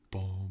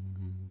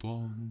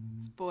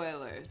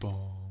Spoilers.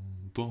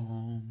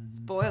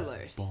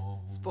 Spoiler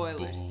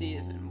Spoiler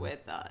season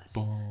with us.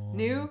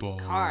 New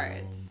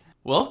cards.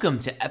 Welcome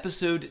to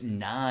episode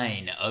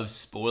 9 of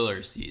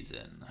Spoiler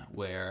Season,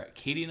 where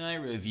Katie and I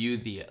review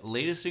the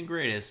latest and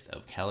greatest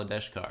of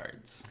Kaladesh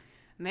cards.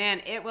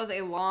 Man, it was a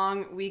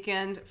long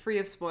weekend free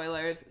of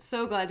spoilers.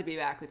 So glad to be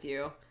back with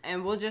you.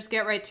 And we'll just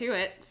get right to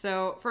it.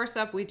 So first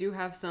up, we do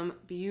have some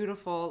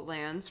beautiful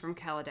lands from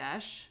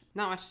Kaladesh.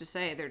 Not much to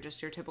say, they're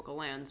just your typical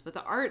lands, but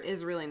the art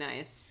is really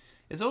nice.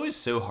 It's always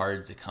so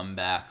hard to come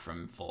back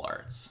from full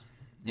arts.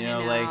 You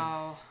know, I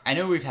know. I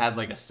know we've had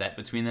like a set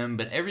between them,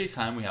 but every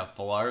time we have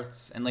full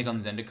arts, and like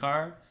on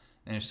Zendikar,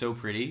 and they're so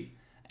pretty,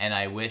 and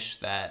I wish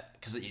that,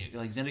 because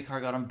like Zendikar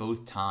got them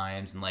both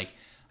times, and like,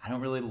 I don't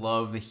really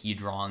love the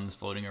Hedrons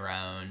floating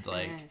around,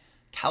 like...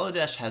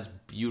 Kaladesh has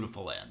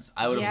beautiful lands.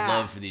 I would have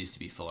loved for these to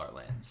be full art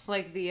lands.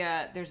 Like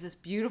there's this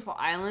beautiful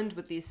island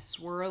with these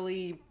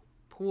swirly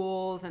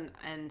pools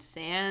and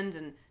sand,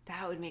 and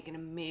that would make an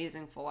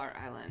amazing full art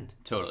island.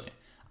 Totally.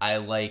 I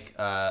like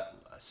the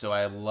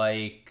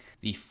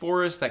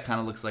forest that kind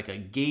of looks like a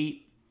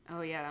gate.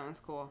 Oh yeah, that one's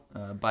cool.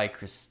 By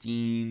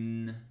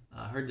Christine.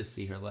 Hard to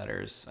see her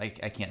letters. I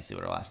can't see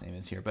what her last name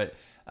is here, but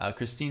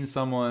Christine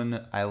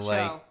someone. I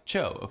like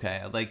Cho. Okay,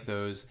 I like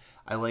those.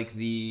 I like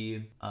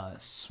the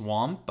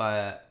swamp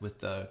with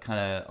the kind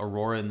of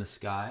aurora in the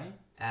sky.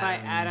 By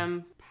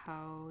Adam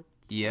Pout.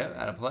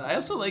 Yeah, I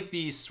also like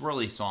the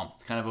swirly swamp.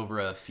 It's kind of over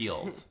a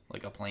field,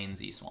 like a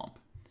plainsy swamp.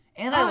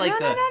 And I like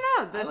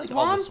The like swamp.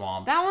 all the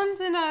swamps. That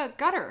one's in a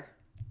gutter.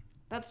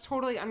 That's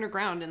totally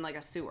underground in like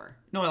a sewer.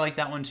 No, I like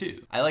that one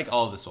too. I like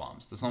all of the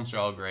swamps. The swamps are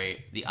all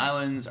great. The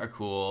islands are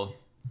cool.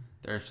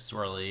 They're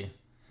swirly.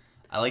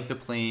 I like the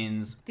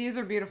plains. These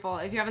are beautiful.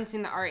 If you haven't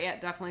seen the art yet,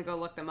 definitely go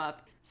look them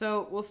up.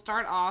 So we'll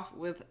start off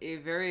with a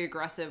very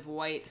aggressive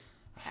white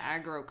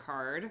aggro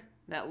card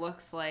that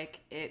looks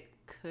like it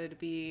could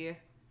be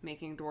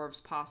making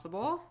dwarves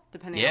possible,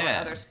 depending on what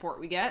other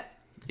support we get.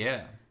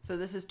 Yeah. So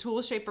this is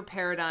Tool Shaper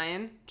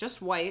Paradigm,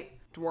 just white,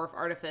 Dwarf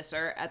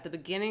Artificer. At the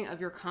beginning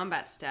of your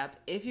combat step,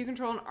 if you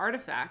control an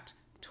artifact,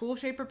 Tool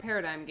Shaper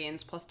Paradigm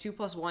gains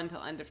 +2/+1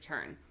 till end of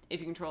turn.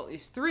 If you control at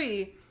least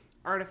 3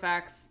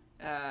 artifacts,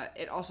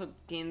 it also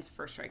gains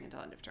first strike until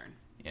end of turn.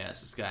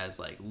 Yes, this guy's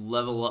like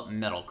level up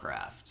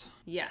Metalcraft.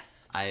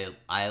 Yes. I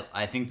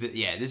think that,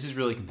 this is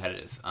really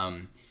competitive.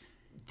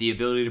 The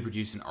ability to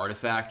produce an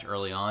artifact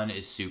early on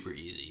is super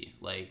easy.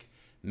 Like,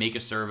 make a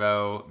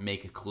servo,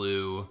 make a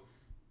clue,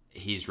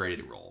 he's ready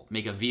to roll.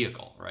 Make a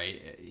vehicle,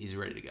 right? He's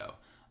ready to go.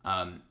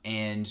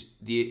 And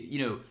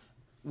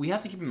we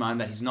have to keep in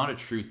mind that he's not a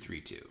true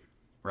 3/2,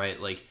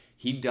 right? Like,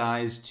 he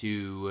dies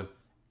to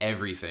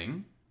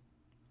everything,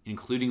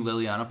 including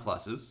Liliana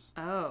pluses.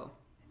 Oh,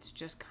 it's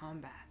just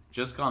combat.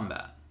 Just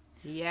combat.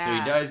 Yeah. So he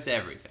dies to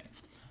everything.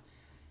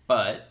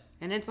 But...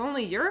 And it's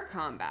only your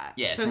combat.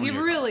 Yeah, so he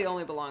really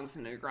only belongs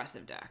in an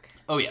aggressive deck.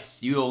 Oh,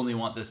 yes. You only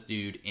want this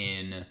dude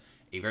in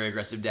a very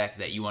aggressive deck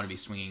that you want to be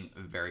swinging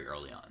very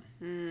early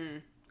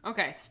on.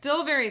 Okay,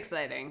 still very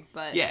exciting,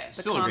 but the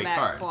still a great card.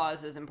 combat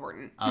clause is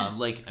important.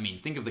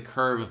 Think of the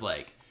curve of,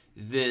 like,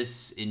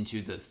 this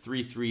into the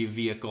 3/3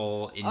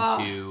 vehicle,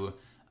 into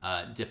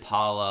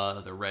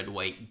Dipala, the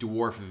red-white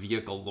dwarf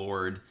vehicle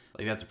lord.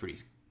 Like, that's a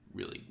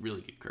really,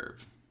 really good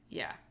curve.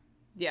 Yeah.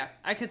 Yeah,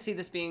 I could see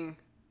this being...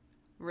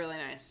 really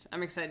nice.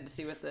 I'm excited to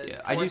see what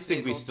the I do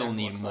think we still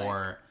need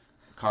more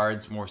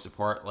cards, more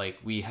support. Like,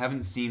 we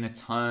haven't seen a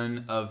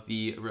ton of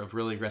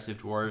really aggressive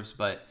dwarves,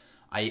 but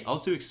I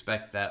also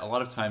expect that a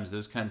lot of times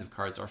those kinds of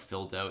cards are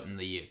filled out in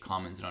the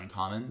commons and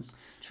uncommons.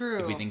 True.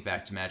 If we think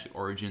back to Magic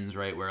Origins,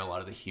 right, where a lot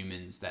of the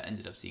humans that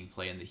ended up seeing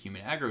play in the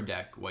human aggro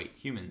deck, white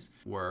humans,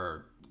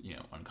 were,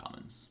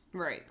 uncommons.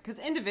 Right, because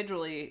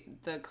individually,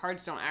 the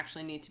cards don't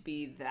actually need to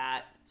be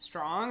that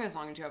strong as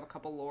long as you have a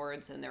couple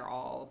lords and they're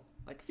all...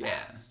 like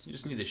fast. Yeah, you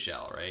just need the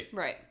shell, right?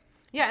 Right.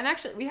 Yeah, and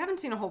actually, we haven't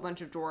seen a whole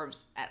bunch of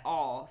dwarves at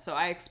all, so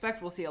I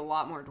expect we'll see a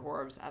lot more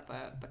dwarves at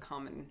the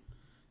common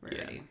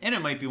rarity. Yeah. And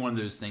it might be one of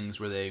those things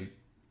where they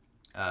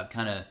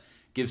kind of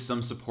give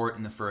some support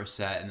in the first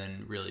set and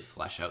then really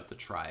flesh out the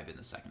tribe in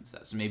the second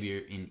set. So maybe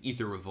in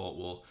Aether Revolt,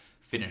 we'll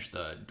finish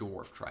the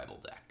dwarf tribal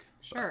deck.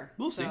 Sure.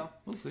 We'll see.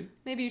 We'll see.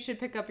 Maybe you should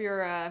pick up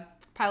your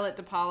Pilot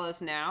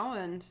Dipalas now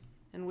and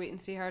wait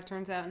and see how it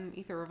turns out in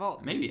Aether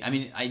Revolt. Maybe. I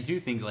mean, I do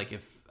think, like,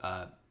 if...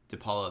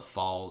 Dipala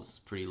falls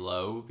pretty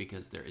low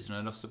because there isn't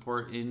enough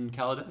support in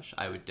Kaladesh,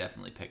 I would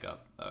definitely pick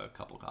up a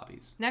couple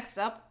copies. Next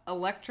up,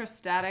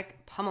 Electrostatic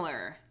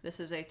Pummeler.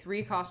 This is a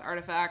 3-cost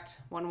artifact,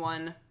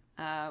 1/1.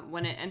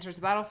 When it enters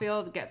the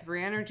battlefield, get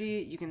 3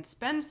 energy. You can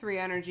spend 3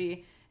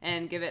 energy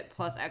and give it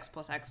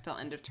 +X/+X till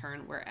end of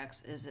turn, where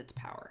X is its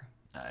power.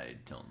 I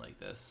don't like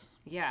this.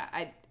 Yeah,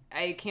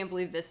 I can't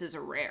believe this is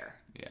a rare.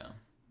 Yeah.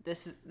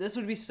 This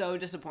would be so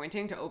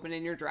disappointing to open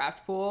in your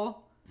draft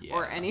pool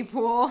or any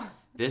pool.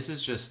 This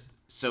is just...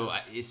 So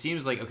it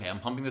seems like, okay, I'm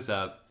pumping this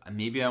up.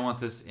 Maybe I want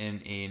this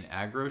in an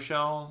aggro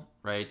shell,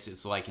 right?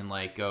 So I can,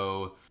 like,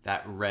 go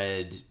that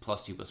red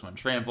 +2/+1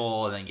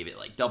 trample and then give it,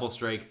 like, double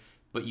strike.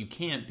 But you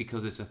can't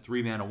because it's a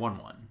 3-mana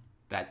 1/1.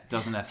 that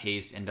doesn't have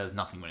haste and does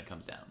nothing when it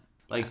comes down.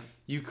 Like,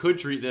 you could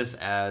treat this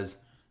as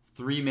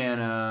 3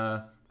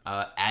 mana,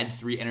 add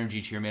 3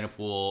 energy to your mana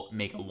pool,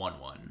 make a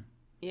 1/1.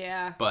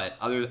 Yeah. But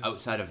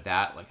outside of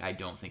that, like, I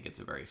don't think it's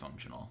a very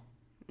functional.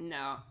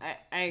 No,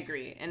 I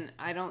agree. And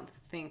I don't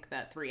think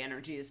that 3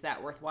 energy is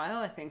that worthwhile.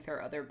 I think there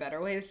are other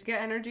better ways to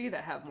get energy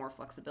that have more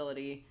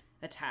flexibility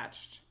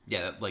attached.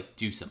 Yeah, that, like,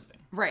 do something.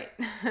 Right.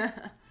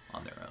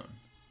 On their own.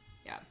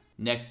 Yeah.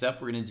 Next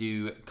up, we're going to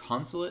do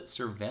Consulate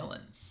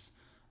Surveillance.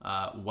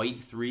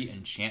 White 3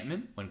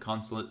 enchantment. When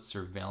Consulate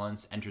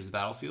Surveillance enters the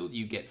battlefield,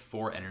 you get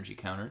 4 energy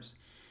counters.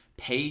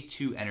 Pay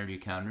 2 energy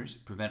counters.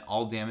 Prevent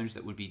all damage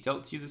that would be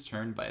dealt to you this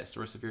turn by a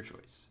source of your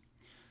choice.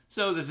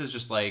 So this is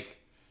just like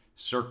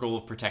Circle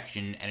of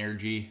Protection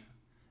energy.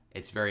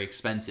 It's very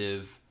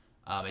expensive.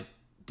 It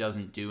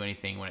doesn't do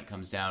anything when it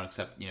comes down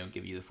except,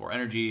 give you the 4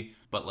 energy.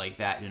 But like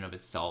that in and of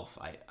itself,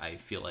 I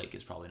feel like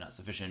is probably not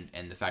sufficient.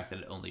 And the fact that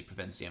it only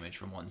prevents damage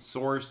from one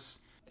source,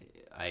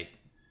 I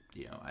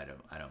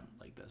don't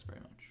like this very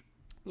much.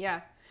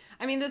 Yeah.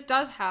 I mean, this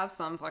does have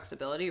some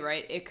flexibility,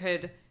 right? It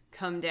could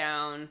come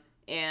down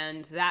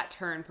and that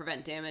turn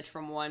prevent damage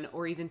from 1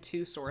 or even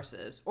 2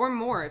 sources, or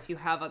more if you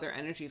have other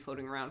energy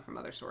floating around from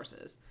other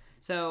sources.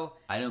 So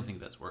I don't think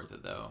that's worth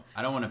it, though.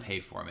 I don't want to pay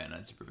 4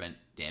 mana to prevent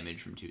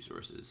damage from 2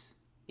 sources.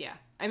 Yeah.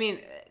 I mean,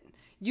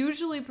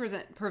 usually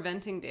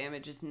preventing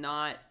damage is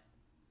not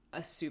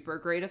a super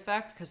great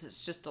effect because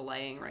it's just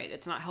delaying, right?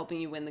 It's not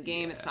helping you win the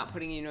game. Yeah. It's not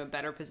putting you in a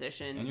better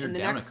position. And you're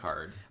down a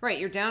card. Right.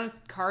 You're down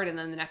a card, and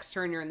then the next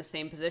turn you're in the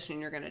same position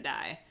and you're going to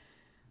die.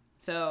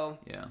 So...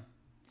 Yeah.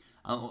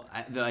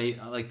 I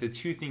like the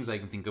 2 things I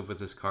can think of with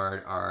this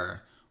card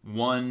are,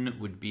 one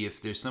would be if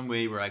there's some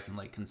way where I can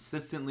like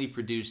consistently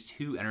produce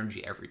 2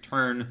 energy every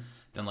turn,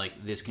 then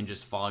like this can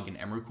just fog an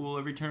Emrakul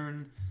every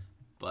turn.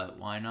 But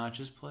why not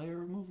just play a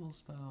removal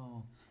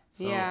spell?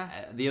 So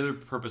yeah. The other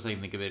purpose I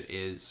can think of it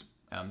is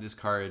this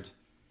card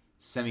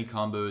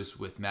semi-combos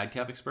with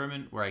Madcap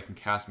Experiment, where I can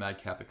cast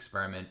Madcap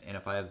Experiment, and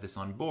if I have this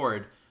on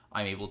board,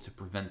 I'm able to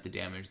prevent the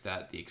damage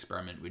that the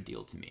experiment would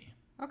deal to me.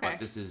 Okay. But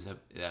this is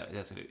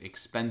that's an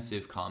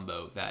expensive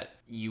combo that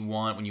you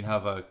want when you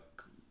have a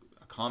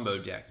combo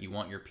deck. You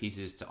want your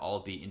pieces to all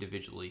be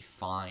individually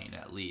fine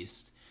at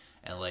least.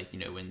 And like,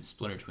 when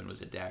Splinter Twin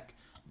was a deck,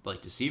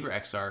 like Deceiver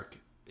Exarch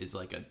is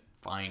like a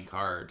fine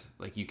card.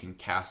 Like you can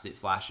cast it,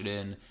 flash it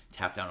in,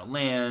 tap down a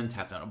land,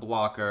 tap down a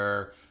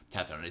blocker,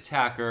 tap down an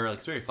attacker. Like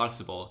it's very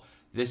flexible.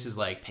 This is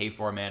like pay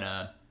 4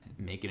 mana,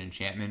 make an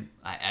enchantment.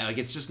 I like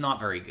it's just not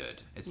very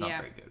good. It's not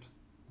very good.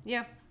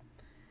 Yeah,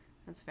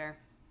 that's fair.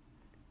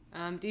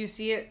 Do you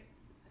see it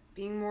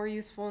being more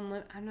useful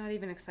in I'm not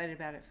even excited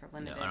about it for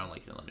limited. No, I don't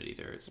like it in limited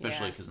either,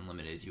 especially because in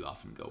limited you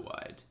often go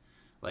wide.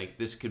 Like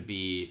this could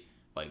be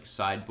like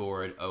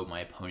sideboard. Oh,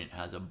 my opponent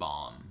has a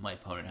bomb. My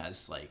opponent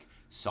has like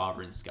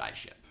Sovereign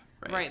Skyship.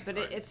 Right, but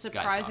it's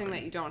surprising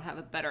that you don't have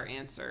a better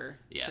answer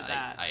to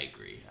that. I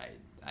agree.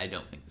 I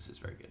don't think this is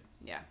very good.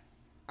 Yeah.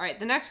 All right,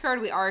 the next card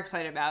we are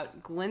excited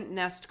about, Glint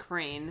Nest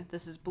Crane.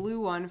 This is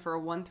blue 1 for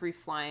a 1/3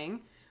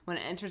 flying. When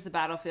it enters the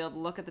battlefield,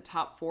 look at the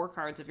top 4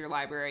 cards of your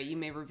library. You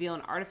may reveal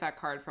an artifact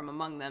card from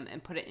among them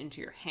and put it into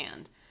your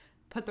hand.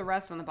 Put the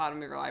rest on the bottom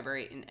of your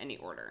library in any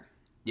order.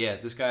 Yeah,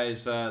 this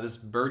guy's this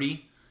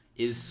birdie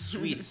is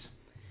sweet.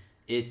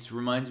 It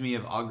reminds me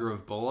of Augur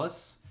of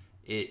Bolas.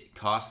 It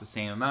costs the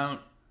same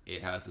amount.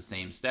 It has the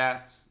same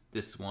stats.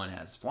 This one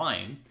has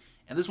flying,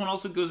 and this one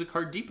also goes a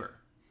card deeper.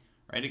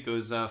 Right? It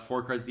goes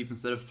 4 cards deep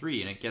instead of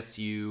 3, and it gets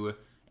you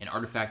an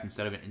artifact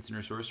instead of an instant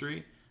or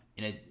sorcery.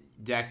 In a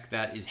deck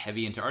that is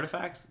heavy into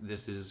artifacts,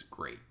 this is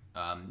great.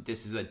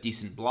 This is a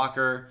decent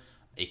blocker.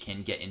 It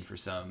can get in for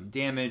some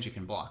damage. It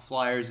can block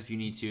flyers if you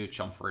need to,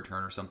 chump for a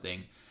turn or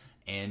something,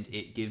 and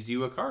it gives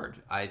you a card.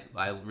 I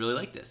really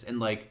like this, and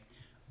like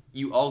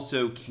you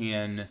also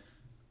can,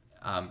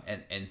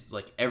 and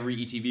like every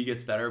ETB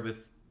gets better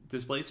with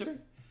Displacer.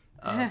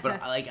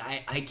 But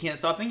I can't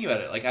stop thinking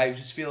about it. Like I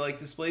just feel like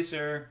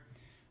Displacer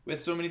with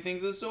so many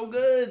things is so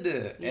good,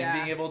 and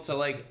being able to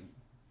like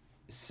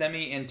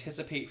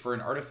semi-anticipate for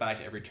an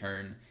artifact every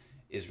turn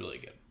is really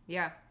good.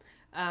 Yeah.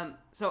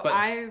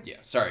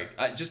 Sorry.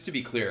 Just to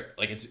be clear,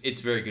 like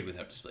it's very good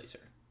without Displacer.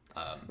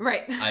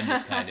 Right. I'm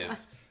just kind of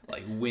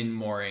like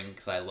win-mooring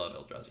because I love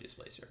Eldrazi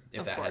Displacer,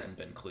 if that hasn't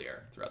been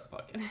clear throughout the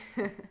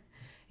podcast.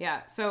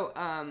 Yeah, so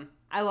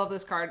I love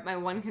this card. My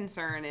one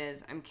concern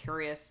is I'm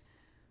curious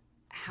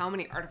how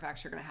many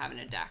artifacts you're going to have in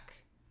a deck.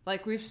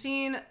 Like, we've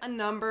seen a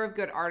number of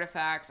good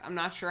artifacts. I'm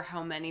not sure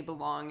how many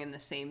belong in the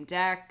same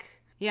deck.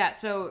 Yeah,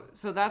 so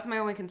that's my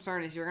only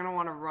concern is you're going to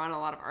want to run a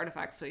lot of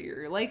artifacts, so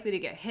you're likely to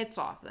get hits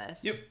off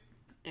this. Yep.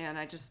 And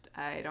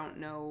I don't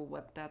know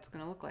what that's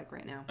going to look like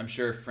right now. I'm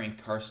sure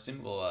Frank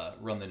Karsten will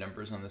run the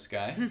numbers on this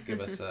guy, give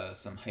us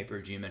some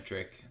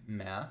hypergeometric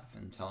math,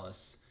 and tell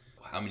us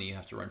how many you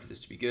have to run for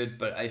this to be good.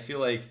 But I feel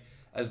like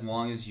as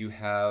long as you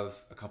have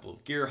a couple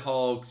of Gear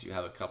Hulks, you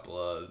have a couple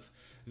of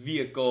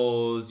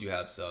vehicles, you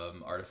have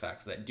some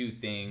artifacts that do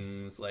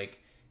things, like,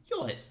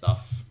 you'll hit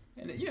stuff.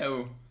 And,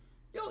 you'll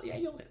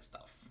hit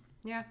stuff.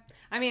 Yeah.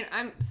 I mean,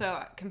 I'm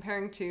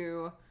comparing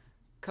to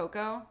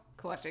Coco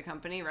Collected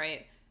Company,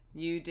 right?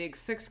 You dig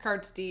 6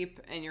 cards deep,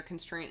 and your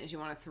constraint is you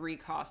want a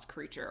 3-cost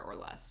creature or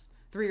less.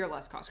 3 or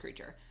less cost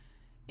creature.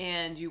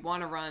 And you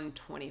want to run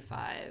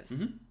 25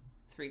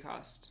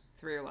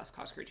 3 or less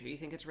cost creature. You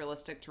think it's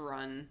realistic to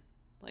run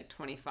like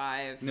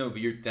 25? No,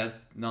 but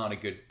that's not a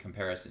good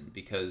comparison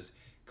because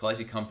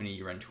Collected Company,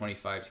 you run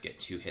 25 to get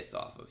 2 hits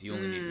off of. You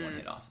only need 1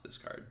 hit off of this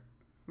card.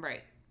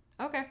 Right.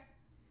 Okay.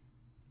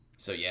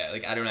 So yeah,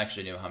 like I don't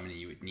actually know how many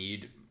you would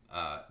need.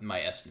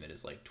 My estimate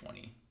is like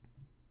 20.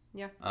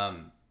 Yeah.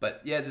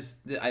 But yeah,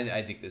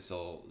 I think this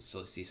will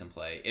see some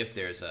play if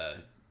there's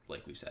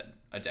like we've said,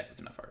 a deck with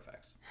enough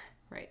artifacts.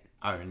 Right.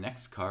 Our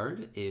next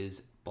card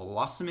is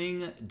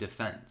Blossoming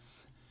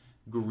Defense.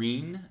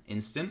 Green,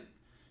 instant.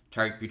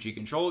 Target creature you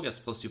control gets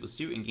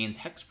 +2/+2 and gains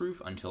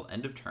hexproof until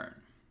end of turn.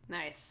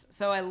 Nice.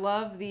 So I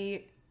love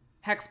the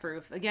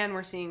hexproof. Again,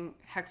 we're seeing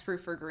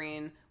hexproof for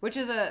green, which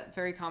is a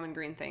very common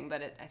green thing,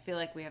 but I feel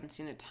like we haven't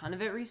seen a ton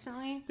of it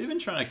recently. They've been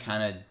trying to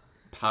kind of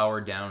power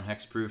down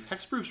hexproof.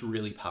 Hexproof's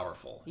really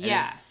powerful.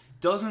 Yeah.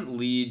 Doesn't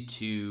lead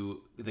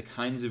to the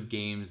kinds of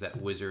games that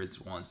Wizards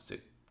wants to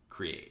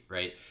create,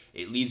 right?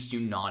 It leads to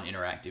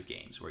non-interactive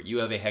games where you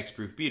have a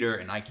hexproof beater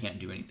and I can't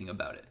do anything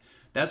about it.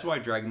 That's why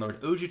Dragonlord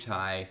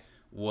Ojutai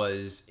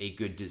was a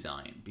good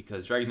design,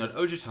 because Dragonlord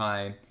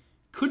Ojutai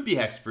could be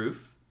hexproof,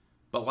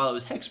 but while it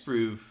was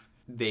hexproof,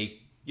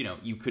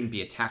 you couldn't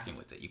be attacking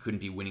with it. You couldn't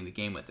be winning the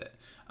game with it.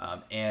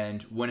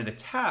 And when it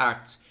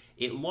attacked,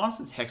 it lost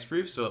its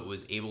hexproof, so it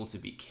was able to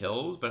be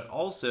killed, but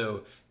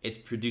also it's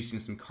producing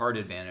some card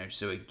advantage,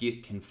 so it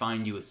can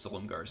find you with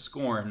Silumgar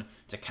Scorn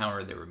to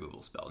counter their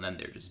removal spell, and then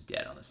they're just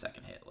dead on the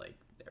second hit, like,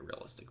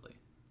 realistically.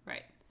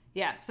 Right.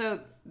 Yeah,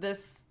 so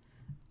this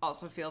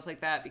also feels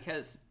like that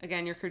because,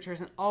 again, your creature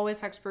isn't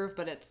always hexproof,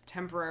 but it's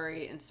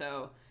temporary, and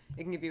so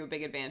it can give you a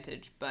big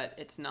advantage, but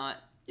it's not...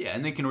 Yeah,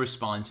 and they can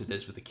respond to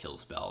this with a kill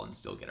spell and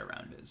still get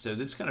around it. So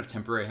this kind of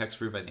temporary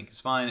hexproof I think is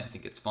fine. I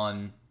think it's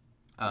fun.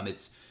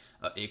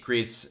 It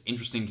creates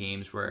interesting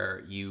games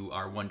where you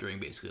are wondering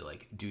basically,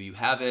 like, do you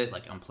have it?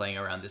 Like, I'm playing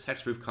around this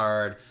hexproof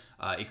card.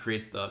 It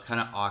creates the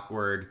kind of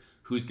awkward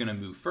who's going to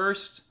move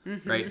first,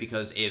 right?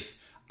 Because if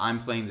I'm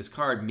playing this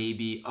card,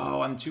 maybe,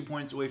 I'm 2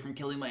 points away from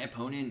killing my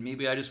opponent.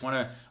 Maybe I just want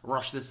to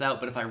rush this out.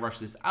 But if I rush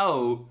this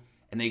out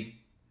and they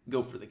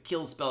go for the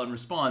kill spell in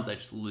response, I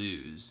just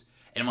lose.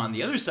 And on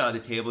the other side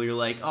of the table, you're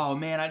like, oh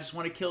man, I just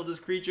want to kill this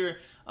creature.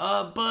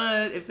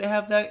 But if they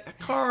have that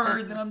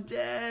card, then I'm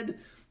dead.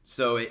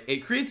 So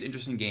it creates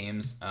interesting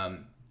games.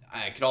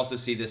 I could also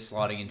see this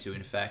slotting into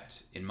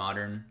Infect in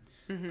Modern.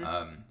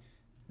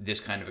 This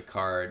kind of a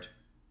card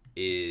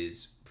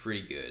is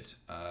pretty good.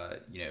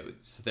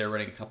 So they're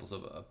running a couple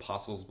of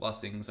Apostles'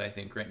 Blessings, I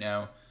think, right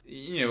now.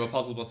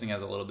 Apostles' Blessing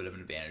has a little bit of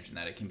an advantage in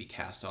that it can be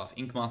cast off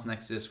Inkmoth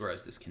Nexus,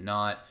 whereas this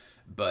cannot.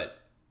 But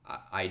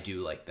I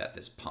do like that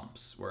this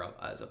pumps,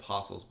 whereas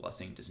Apostles'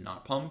 Blessing does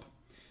not pump.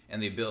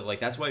 And the ability,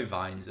 that's why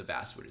Vines of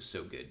Vastwood is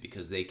so good,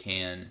 because they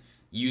can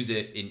use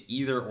it in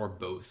either or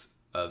both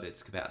of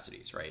its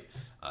capacities, right?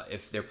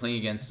 If they're playing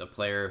against a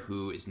player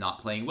who is not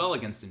playing well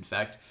against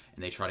Infect,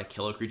 and they try to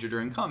kill a creature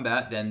during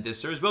combat, then this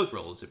serves both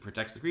roles. It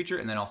protects the creature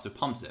and then also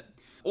pumps it.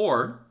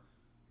 Or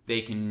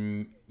they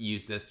can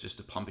use this just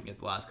to pump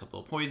against the last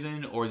couple of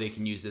poison, or they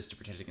can use this to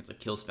protect against a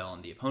kill spell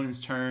on the opponent's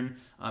turn.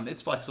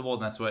 It's flexible,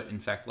 and that's what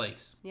Infect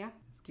likes. Yeah.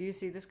 Do you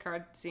see this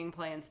card seeing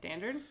play in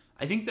Standard?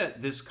 I think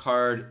that this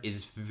card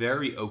is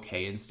very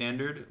okay in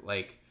Standard.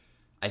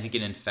 I think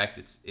in Infect,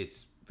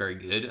 it's very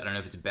good. I don't know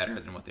if it's better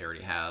than what they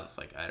already have.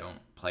 I don't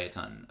play a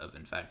ton of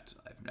Infect.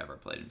 I've never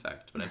played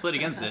Infect, but I played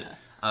against it.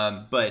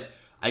 But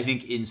I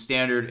think in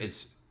Standard,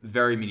 it's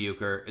very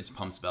mediocre. It's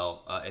pump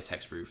spell. It's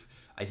hexproof.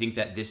 I think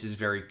that this is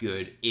very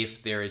good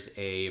if there is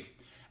a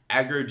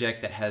aggro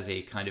deck that has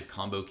a kind of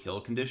combo kill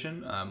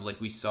condition.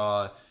 Like we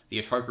saw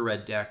the Atarka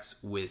Red decks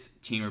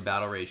with Temur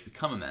Battle Rage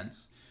become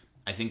immense.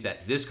 I think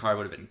that this card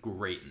would have been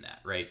great in that,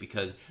 right?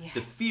 Because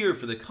the fear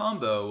for the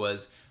combo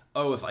was,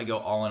 if I go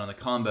all in on the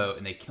combo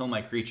and they kill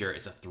my creature,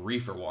 it's a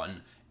 3-for-1,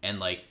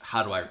 and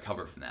how do I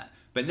recover from that?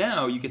 But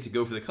now you get to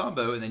go for the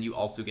combo, and then you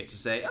also get to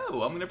say, I'm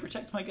going to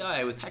protect my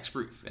guy with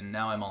hexproof, and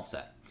now I'm all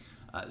set.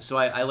 So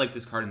I like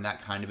this card in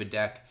that kind of a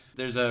deck.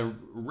 There's a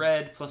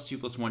red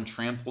 +2/+1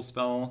 trample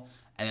spell,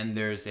 and then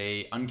there's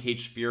a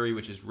Uncaged Fury,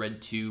 which is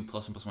red 2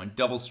 +1/+1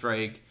 double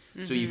strike.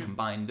 So you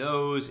combine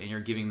those, and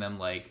you're giving them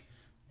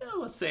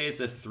let's say it's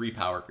a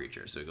 3-power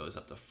creature, so it goes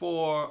up to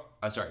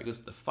it goes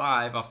up to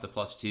 5 off the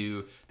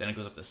 +2, then it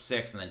goes up to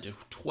 6, and then to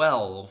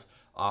 12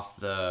 off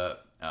the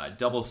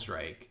double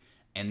strike,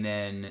 and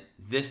then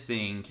this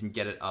thing can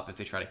get it up if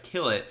they try to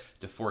kill it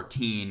to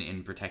 14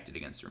 and protect it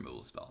against the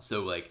removal spell.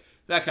 So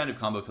that kind of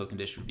combo kill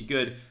condition would be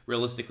good.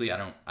 Realistically, I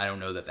don't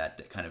know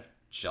that kind of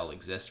shell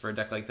exists for a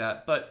deck like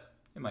that, but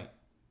it might.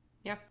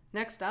 Yeah.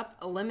 Next up,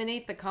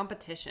 Eliminate the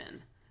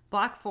Competition.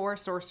 Black 4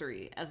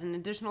 sorcery. As an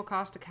additional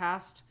cost to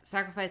cast,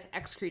 sacrifice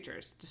X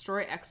creatures.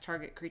 Destroy X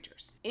target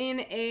creatures.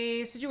 In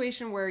a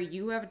situation where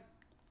you have a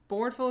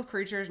board full of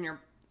creatures and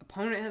your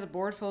opponent has a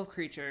board full of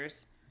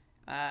creatures,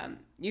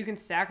 you can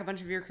stack a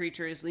bunch of your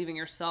creatures, leaving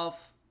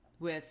yourself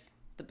with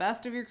the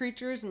best of your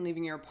creatures and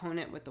leaving your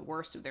opponent with the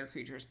worst of their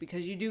creatures,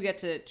 because you do get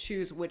to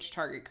choose which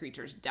target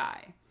creatures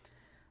die.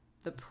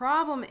 The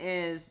problem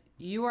is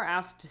you are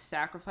asked to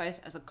sacrifice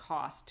as a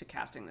cost to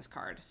casting this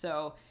card.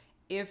 So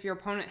if your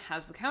opponent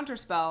has the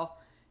counterspell,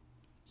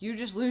 you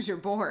just lose your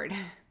board.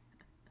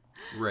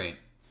 Right.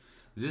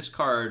 This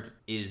card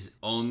is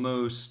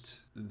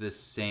almost the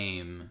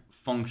same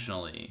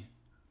functionally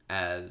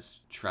as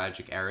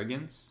Tragic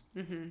Arrogance,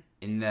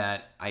 in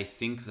that I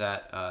think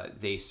that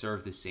they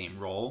serve the same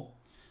role.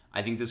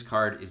 I think this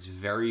card is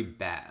very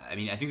bad. I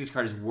mean, I think this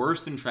card is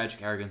worse than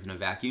Tragic Arrogance in a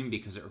vacuum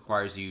because it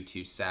requires you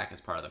to sack as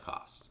part of the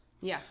cost.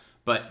 Yeah.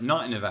 But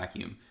not in a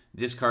vacuum.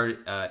 This card,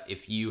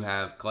 if you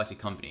have Collected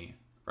Company,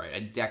 right, a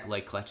deck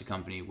like Collected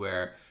Company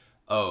where,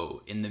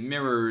 in the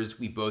mirrors,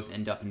 we both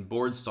end up in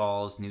board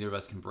stalls, neither of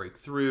us can break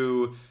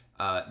through,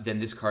 then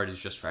this card is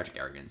just Tragic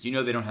Arrogance. You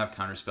know they don't have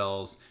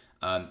counterspells.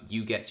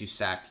 You get to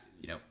sack,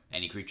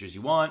 any creatures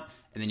you want,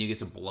 and then you get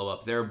to blow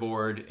up their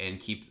board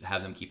and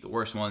have them keep the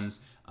worst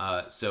ones.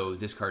 So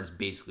this card is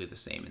basically the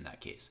same in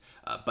that case.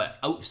 But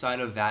outside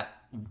of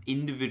that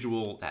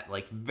individual, that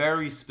like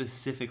very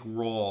specific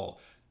role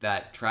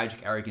that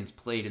Tragic Arrogance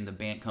played in the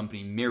Bant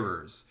Company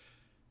mirrors,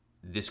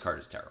 this card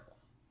is terrible.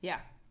 Yeah.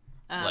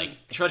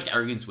 Tragic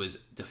Arrogance was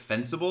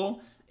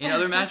defensible in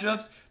other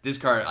matchups. This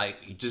card,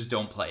 you just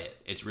don't play it.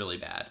 It's really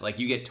bad. Like,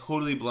 you get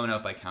totally blown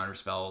out by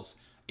counterspells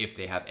if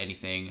they have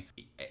anything.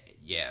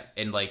 Yeah,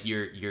 and like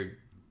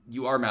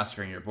you are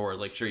massacring your board.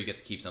 Like, sure, you get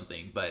to keep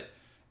something, but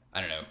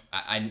I don't know.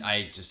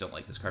 I just don't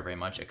like this card very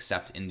much,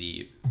 except in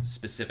the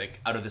specific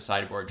out of the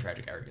sideboard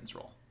Tragic Arrogance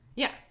role.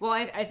 Yeah, well,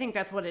 I think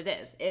that's what it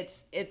is.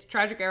 It's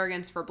Tragic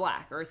Arrogance for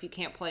black, or if you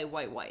can't play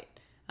white,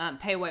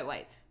 pay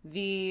white.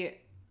 The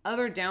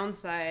other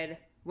downside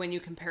when you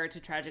compare it to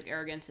Tragic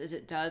Arrogance is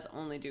it does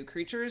only do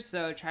creatures,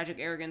 so Tragic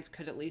Arrogance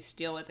could at least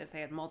deal with if they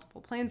had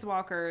multiple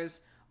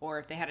Planeswalkers, or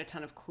if they had a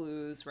ton of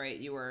clues, right?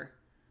 You were...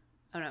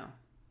 Oh, no.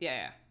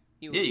 Yeah.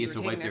 You were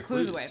taking their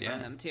clues away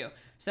from them, too.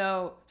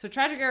 So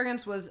Tragic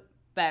Arrogance was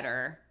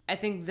better. I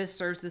think this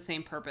serves the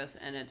same purpose,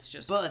 and it's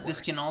just But worse.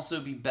 This can also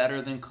be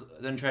better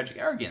than Tragic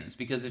Arrogance,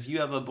 because if you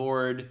have a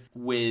board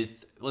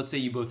with... Let's say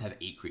you both have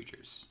 8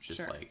 creatures. Just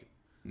sure. like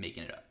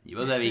making it up. You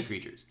both have 8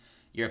 creatures.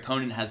 Your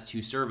opponent has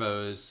 2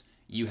 servos.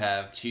 You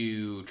have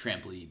 2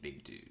 tramply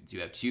big dudes. You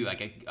have 2,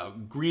 like a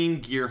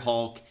green Gear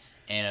Hulk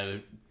and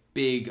a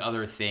big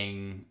other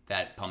thing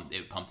that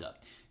pumped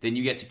up. Then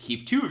you get to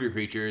keep 2 of your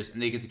creatures,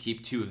 and they get to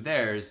keep 2 of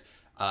theirs.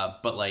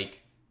 But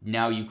like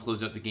now you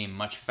close out the game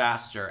much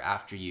faster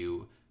after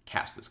you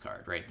cast this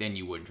card, right? Then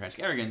you would in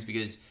Tragic Arrogance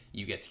because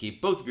you get to keep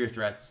both of your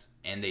threats,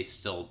 and they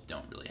still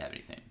don't really have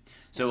anything.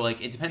 So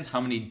like it depends how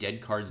many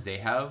dead cards they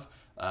have.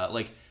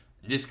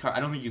 This card, I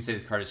don't think you can say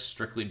this card is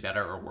strictly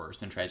better or worse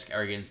than Tragic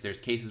Arrogance.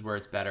 There's cases where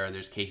it's better,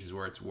 there's cases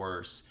where it's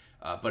worse,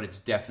 but it's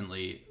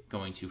definitely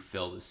going to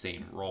fill the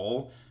same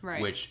role,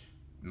 right. Which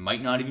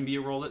might not even be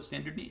a role that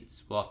Standard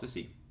needs. We'll have to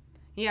see.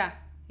 Yeah.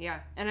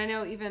 And I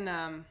know even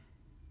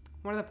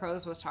one of the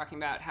pros was talking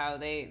about how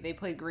they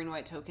played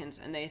green-white tokens,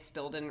 and they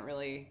still didn't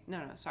really...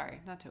 No, sorry,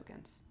 not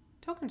tokens.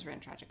 Tokens ran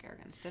Tragic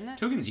Arrogance, didn't it?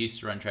 Tokens used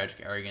to run Tragic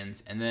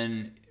Arrogance, and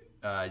then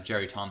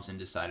Jerry Thompson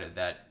decided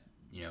that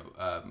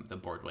the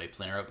Boardway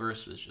Planar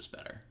Outburst was just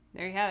better.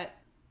 There you have it.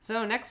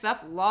 So next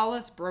up,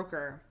 Lawless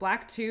Broker.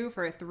 Black 2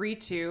 for a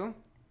 3/2.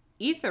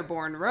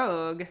 Aetherborn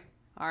Rogue,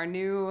 our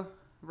new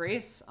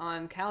race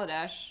on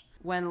Kaladesh.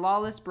 When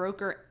Lawless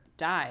Broker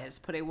dies,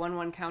 put a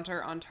 1/1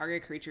 counter on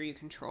target creature you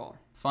control.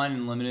 Fine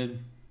and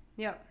limited.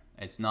 Yep.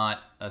 It's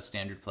not a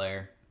standard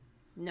player.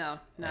 No,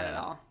 not at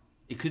all.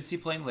 It could see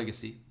playing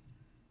Legacy.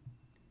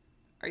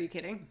 Are you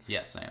kidding?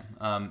 Yes, I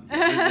am.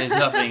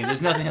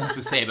 There's nothing else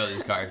to say about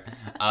this card.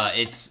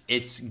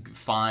 It's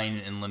fine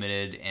and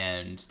limited,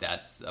 and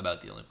that's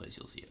about the only place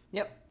you'll see it.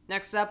 Yep.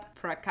 Next up,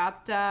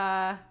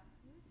 Prakata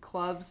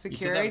Club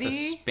Security. You said that with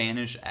a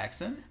Spanish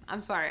accent? I'm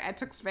sorry, I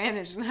took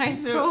Spanish in high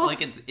school.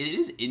 It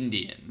is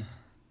Indian.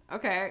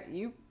 Okay,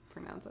 you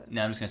pronounce it.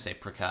 No, I'm just gonna say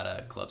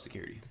Prakata Club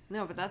Security.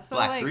 No, but that's so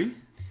Black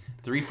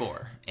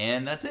 3/4,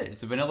 and that's it.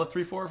 It's a vanilla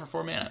 3/4 for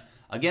 4 mana.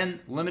 Again,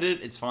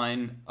 limited. It's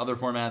fine. Other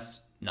formats,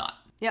 not.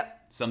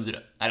 Yep. Sums it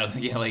up. I don't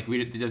think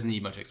it doesn't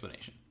need much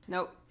explanation.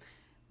 Nope.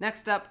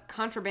 Next up,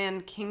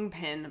 Contraband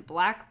Kingpin,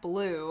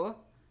 black-blue,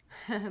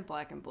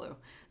 black and blue.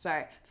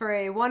 Sorry, for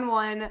a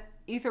 1/1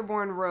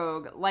 Aetherborn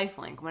Rogue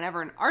lifelink.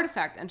 Whenever an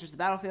artifact enters the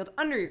battlefield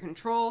under your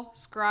control,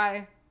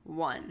 scry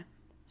 1.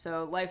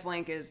 So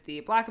lifelink is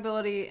the black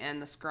ability,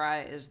 and the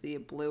scry is the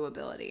blue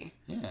ability.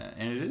 Yeah,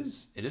 and it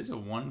is a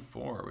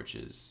 1/4, which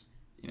is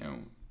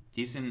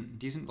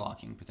decent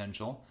blocking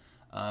potential.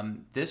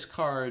 This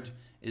card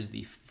is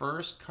the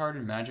first card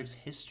in Magic's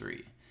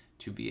history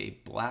to be a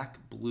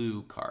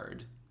black-blue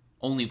card.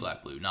 Only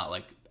black-blue, not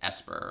like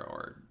Esper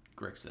or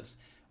Grixis,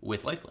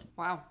 with lifelink.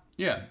 Wow.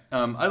 Yeah,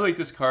 I like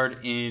this card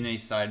in a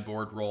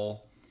sideboard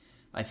role.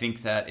 I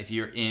think that if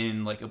you're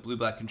in like a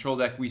blue-black control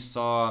deck, we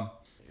saw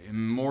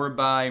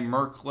Morbai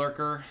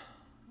Murklurker,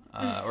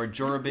 or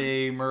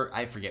Jorabe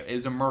I forget. It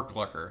was a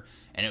Murklurker,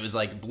 and it was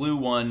like blue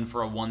 1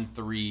 for a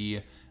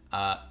 1/3.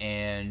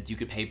 and you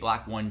could pay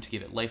black 1 to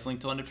give it lifelink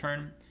till end of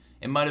turn.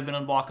 It might have been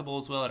unblockable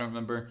as well, I don't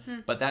remember.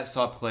 But that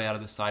saw play out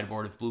of the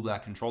sideboard of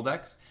blue-black control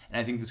decks. And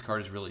I think this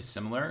card is really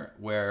similar,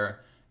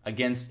 where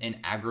against an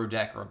aggro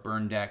deck or a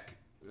burn deck,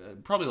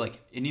 probably like,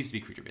 it needs to be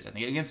creature-based, I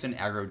think. Against an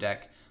aggro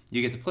deck,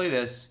 you get to play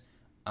this,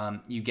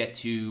 you get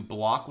to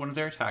block one of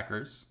their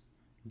attackers,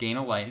 gain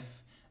a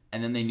life,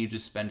 and then they need to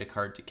spend a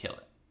card to kill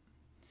it.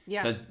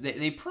 Yeah. Because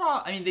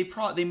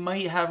they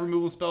might have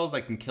removal spells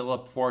that can kill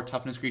up 4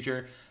 toughness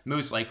creature.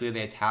 Most likely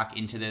they attack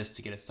into this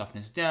to get its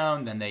toughness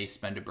down, then they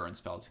spend a burn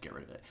spell to get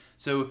rid of it.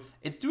 So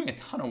it's doing a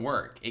ton of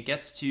work. It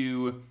gets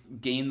to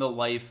gain the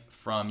life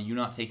from you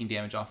not taking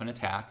damage off an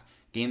attack,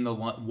 gain the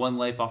 1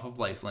 life off of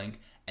lifelink,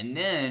 and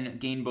then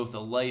gain both a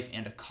life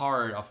and a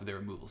card off of their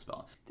removal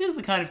spell. This is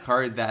the kind of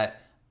card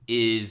that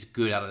is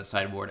good out of the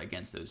sideboard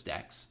against those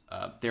decks.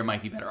 There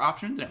might be better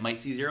options, and it might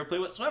see 0 play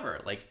whatsoever.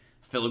 Like,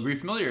 Filigree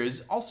Familiar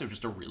is also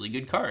just a really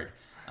good card.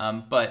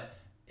 But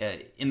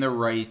in the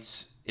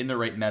right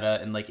meta,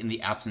 and like in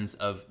the absence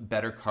of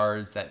better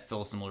cards that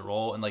fill a similar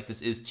role, and like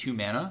this is 2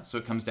 mana, so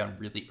it comes down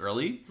really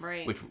early,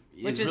 right? Which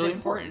is really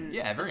important.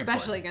 Yeah, very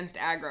especially important. against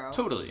aggro.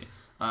 Totally.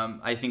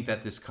 I think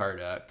that this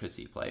card could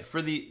see play.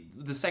 For the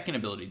second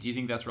ability, do you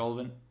think that's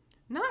relevant?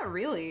 Not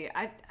really.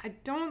 I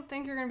don't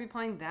think you're going to be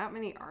playing that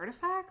many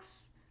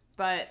artifacts,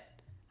 but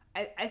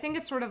I think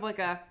it's sort of like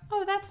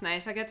oh, that's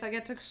nice. I get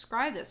to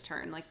scry this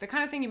turn. Like the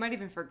kind of thing you might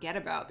even forget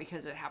about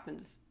because it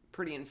happens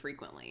pretty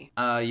infrequently.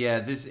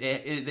 Yeah,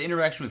 the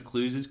interaction with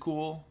clues is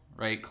cool,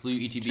 right? Clue,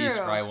 ETB, True.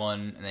 scry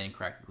 1, and then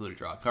crack the clue to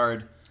draw a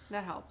card.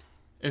 That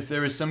helps. If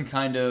there was some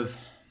kind of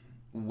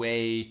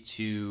way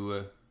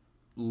to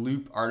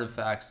loop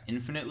artifacts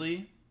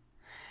infinitely,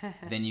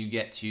 then you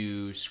get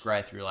to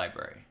scry through your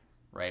library,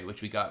 right?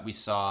 Which we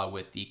saw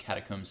with the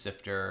Catacomb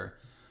Sifter,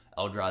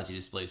 Eldrazi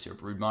Displacer,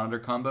 Brood Monitor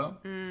combo.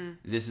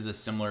 This is a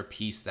similar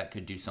piece that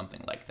could do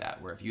something like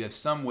that, where if you have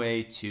some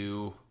way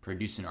to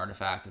produce an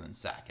artifact and then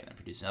sack it, and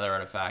produce another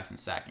artifact and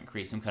sack it, and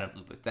create some kind of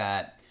loop with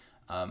that.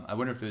 I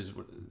wonder if there's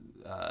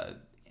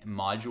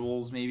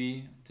modules,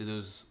 maybe? Do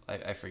those...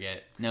 I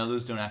forget. No,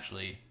 those don't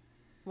actually...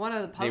 One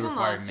of the puzzle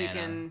mods you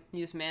can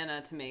use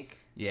mana to make.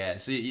 Yeah,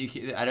 so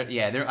I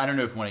don't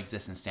know if one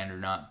exists in standard or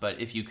not, but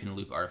if you can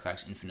loop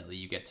artifacts infinitely,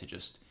 you get to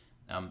just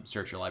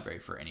search your library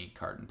for any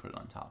card and put it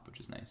on top, which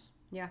is nice.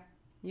 Yeah.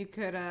 You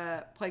could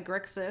play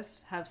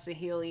Grixis, have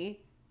Saheeli,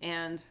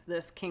 and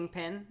this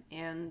Kingpin,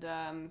 and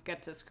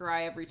get to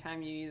scry every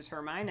time you use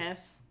her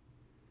minus.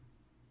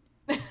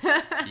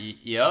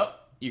 Yep,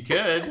 you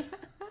could.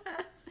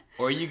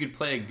 Or you could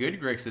play a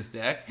good Grixis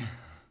deck.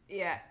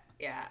 Yeah.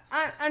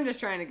 I'm just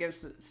trying to give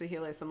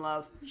Saheeli some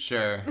love.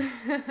 Sure.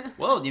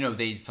 Well,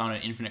 they found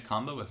an infinite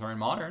combo with her in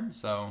Modern,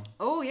 so...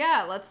 Oh,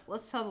 yeah.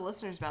 Let's tell the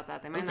listeners about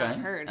that. They might not have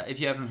heard. If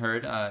you haven't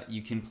heard,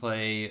 you can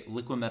play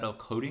Liquimetal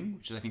Coating,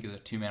 which I think is a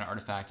 2-mana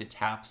artifact. It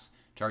taps,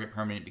 target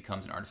permanent,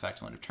 becomes an artifact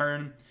till end of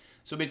turn.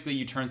 So basically,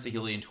 you turn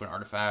Saheeli into an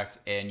artifact,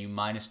 and you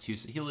 -2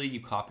 Saheeli, you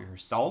copy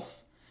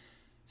herself,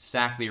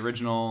 sack the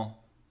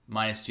original,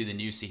 -2 the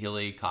new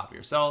Saheeli, copy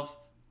yourself,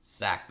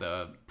 sack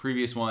the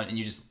previous one, and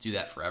you just do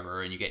that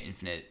forever, and you get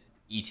infinite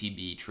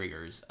ETB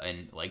triggers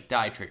and like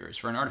die triggers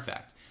for an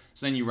artifact.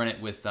 So then you run it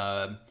with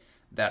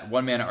that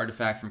 1-mana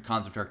artifact from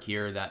Khans of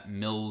Tarkir that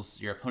mills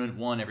your opponent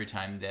 1 every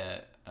time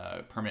the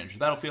permanent enters the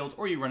battlefield,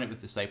 or you run it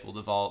with Disciple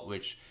the Vault,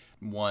 which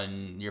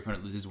your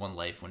opponent loses 1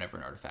 life whenever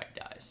an artifact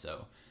dies.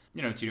 So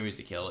 2 ways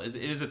to kill. It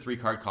is a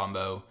 3-card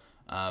combo.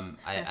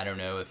 I don't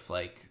know if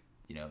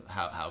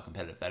how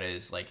competitive that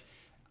is. Like,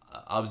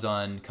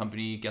 Abzan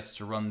Company gets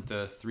to run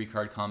the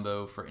 3-card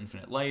combo for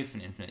infinite life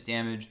and infinite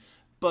damage,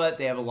 but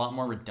they have a lot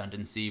more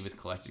redundancy with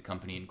Collected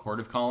Company and Court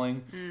of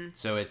Calling.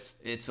 So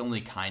it's only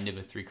kind of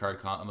a 3-card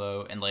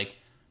combo, and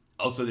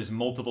also there's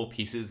multiple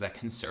pieces that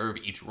can serve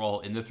each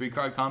role in the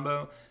 3-card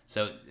combo.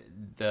 So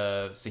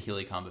the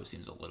Saheeli combo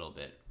seems a little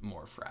bit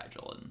more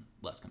fragile and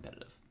less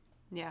competitive.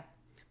 Yeah.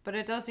 But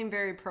it does seem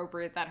very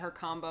appropriate that her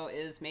combo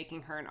is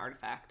making her an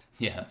artifact.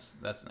 Yeah,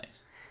 that's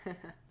nice.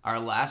 Our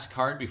last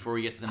card before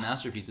we get to the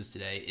masterpieces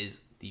today is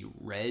the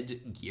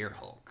Red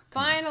Gearhulk.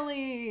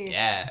 Finally!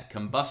 Yeah,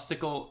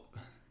 Combustible.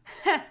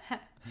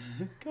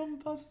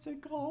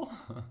 Combustible.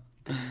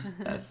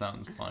 That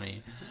sounds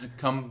funny.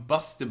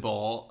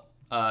 Combustible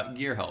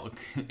Gearhulk.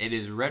 It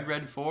is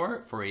red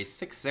 4 for a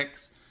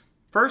 6/6.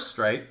 First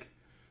strike.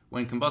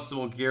 When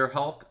Combustible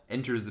Gearhulk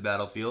enters the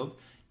battlefield,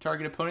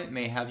 target opponent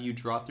may have you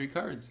draw 3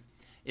 cards.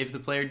 If the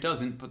player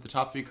doesn't, put the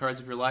top 3 cards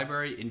of your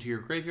library into your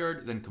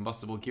graveyard, then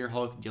Combustible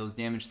Gearhulk deals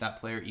damage to that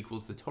player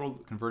equals the total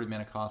converted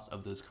mana cost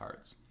of those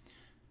cards.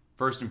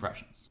 First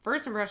impressions.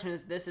 First impression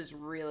is this is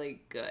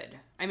really good.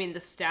 I mean, the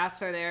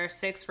stats are there.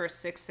 6 for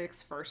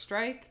 6/6 first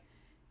strike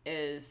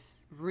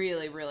is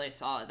really, really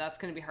solid. That's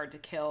going to be hard to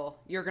kill.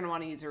 You're going to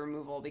want to use a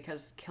removal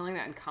because killing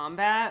that in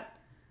combat,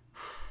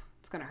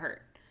 it's going to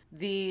hurt.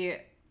 The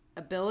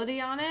ability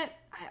on it,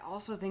 I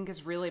also think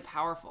is really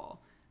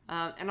powerful.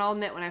 And I'll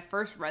admit, when I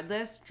first read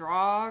this,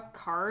 draw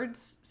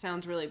cards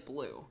sounds really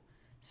blue.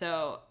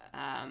 So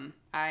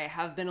I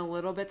have been a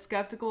little bit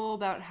skeptical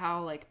about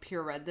how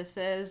pure red this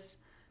is,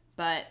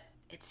 but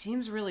it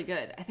seems really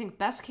good. I think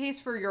best case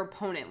for your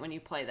opponent when you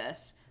play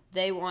this,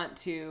 they want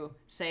to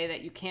say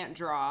that you can't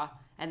draw,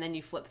 and then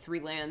you flip 3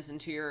 lands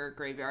into your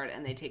graveyard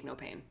and they take no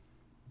pain.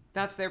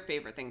 That's their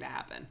favorite thing to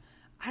happen.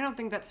 I don't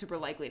think that's super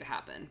likely to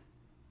happen.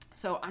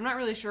 So I'm not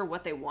really sure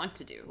what they want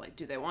to do. Like,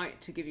 do they want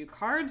to give you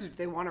cards, or do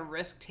they want to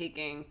risk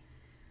taking,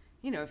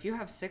 if you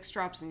have 6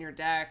 drops in your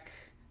deck,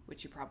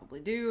 which you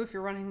probably do if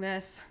you're running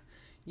this,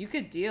 you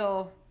could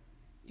deal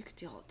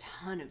a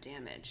ton of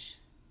damage.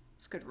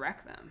 This could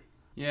wreck them.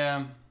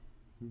 Yeah,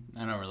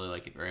 I don't really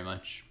like it very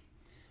much.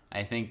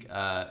 I think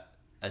a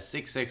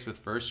 6/6 with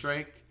First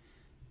Strike,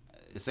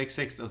 a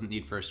 6/6 doesn't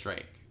need First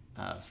Strike.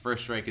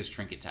 First Strike is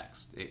Trinket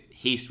Text.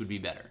 Haste would be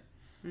better.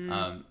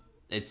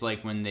 It's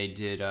like when they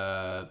did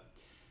the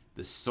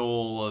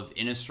Soul of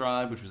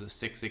Innistrad, which was a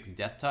 6/6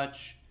 Death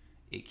Touch.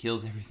 It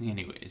kills everything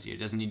anyways. It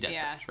doesn't need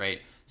Death Touch,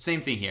 right? Same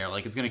thing here.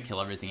 Like, it's going to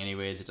kill everything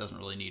anyways. It doesn't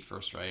really need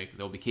First Strike.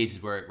 There'll be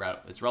cases where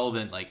it's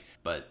relevant,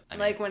 but... I mean,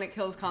 like when it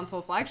kills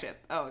Console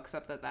Flagship. Oh,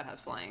 except that has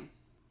flying.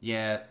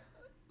 Yeah.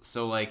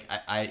 So, like,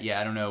 I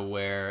don't know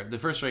where... The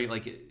First Strike,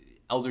 like,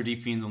 Elder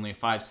Deep Fiend's only a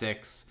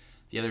 5/6.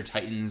 The other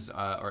Titans,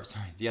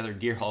 the other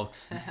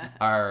Gearhulks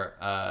are,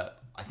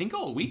 I think,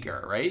 all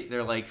weaker, right?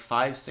 They're like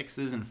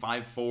 5/6s and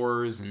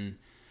 5/4s and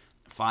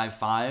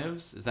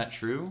 5/5s. Is that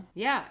true?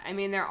 Yeah. I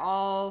mean, they're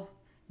all...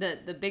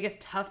 The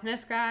biggest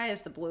toughness guy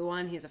is the blue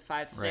one. He's a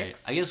 5/6.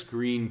 Right. I guess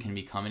green can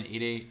become an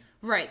 8/8.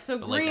 Right. So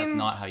but green... like, that's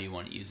not how you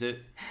want to use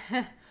it.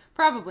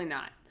 Probably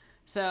not.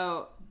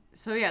 So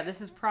yeah,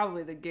 this is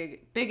probably the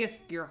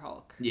biggest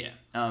Gearhulk. Yeah.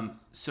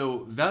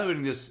 So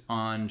evaluating this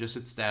on just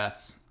its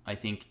stats, I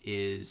think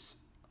is...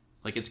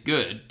 Like, it's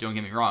good, don't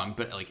get me wrong,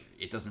 but, like,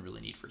 it doesn't really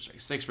need First Strike.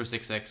 6 for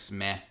 6/6,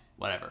 meh,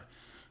 whatever.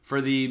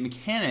 For the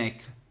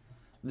mechanic,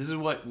 this is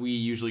what we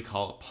usually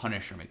call a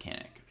Punisher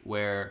mechanic,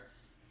 where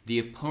the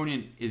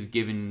opponent is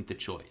given the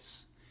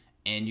choice.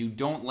 And you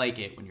don't like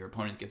it when your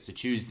opponent gets to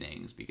choose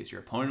things, because your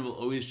opponent will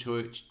always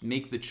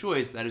make the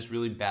choice that is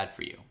really bad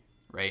for you,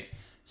 right?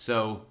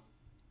 So,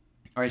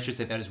 or I should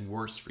say that is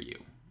worse for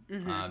you.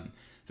 Mm-hmm.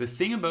 The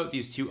thing about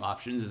these two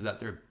options is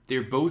that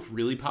they're both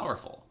really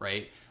powerful,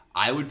 right?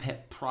 I would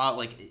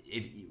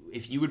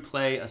if you would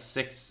play a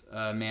 6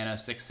 mana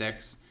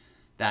 6/6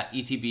 that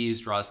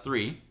ETBs draws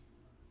 3,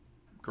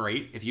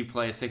 great. If you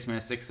play a 6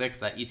 mana 6/6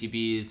 that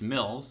ETBs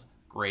mills,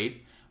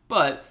 great.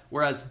 But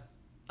whereas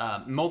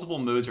multiple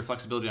modes or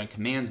flexibility on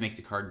commands makes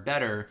the card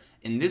better,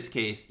 in this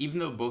case, even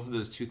though both of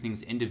those two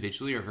things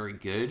individually are very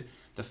good,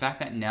 the fact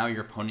that now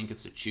your opponent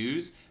gets to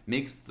choose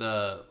makes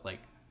the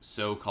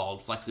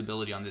so-called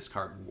flexibility on this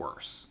card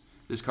worse.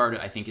 This card,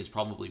 I think, is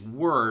probably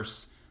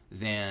worse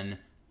than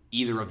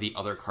either of the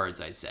other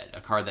cards I said,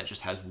 a card that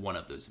just has one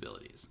of those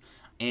abilities.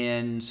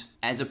 And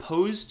as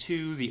opposed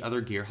to the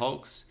other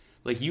Gearhulks,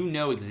 you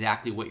know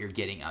exactly what you're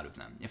getting out of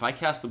them. If I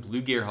cast the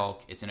blue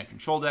Gearhulk, it's in a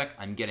control deck,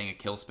 I'm getting a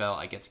kill spell,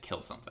 I get to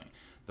kill something.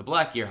 The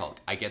black Gearhulk,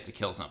 I get to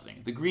kill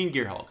something. The green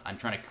Gearhulk, I'm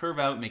trying to curve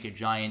out, make a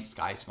giant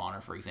sky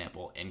spawner, for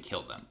example, and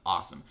kill them.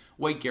 Awesome.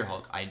 White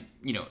Gearhulk,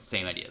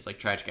 same idea. Like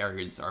Tragic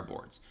Arrogance are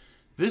boards.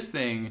 This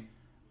thing,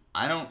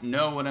 I don't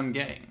know what I'm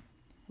getting.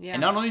 Yeah.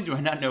 And not only do I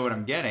not know what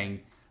I'm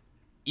getting,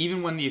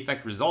 even when the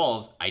effect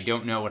resolves, I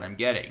don't know what I'm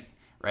getting,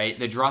 right?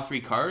 The draw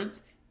 3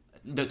 cards,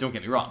 don't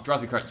get me wrong, draw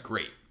 3 cards is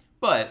great.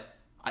 But,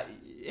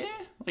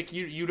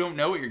 you don't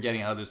know what you're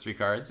getting out of those 3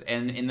 cards.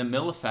 And in the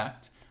mill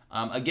effect,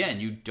 again,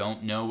 you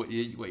don't know what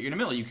you're going to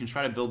mill. You can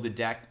try to build the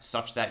deck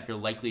such that you're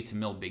likely to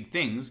mill big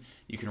things.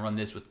 You can run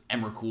this with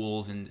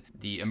Emrakul's and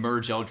the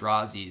Emerge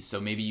Eldrazi's. So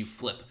maybe you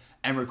flip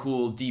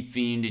Emrakul, Deep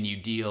Fiend, and you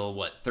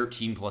deal,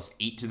 13 plus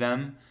 8 to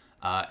them,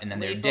 and then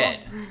they're dead.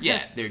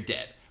 Yeah, they're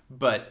dead.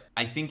 But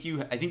I think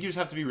you just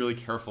have to be really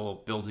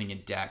careful building a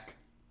deck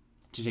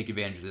to take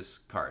advantage of this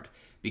card,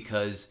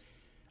 because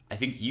I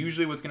think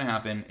usually what's going to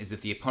happen is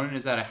if the opponent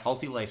is at a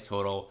healthy life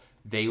total,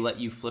 they let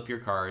you flip your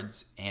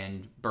cards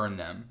and burn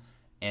them.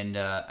 And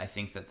I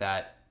think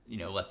that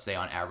let's say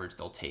on average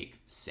they'll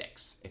take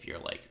 6 if you're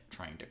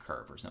trying to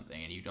curve or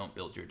something, and you don't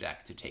build your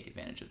deck to take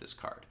advantage of this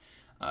card.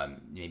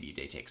 Maybe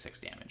they take 6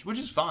 damage, which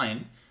is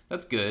fine.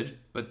 That's good,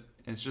 but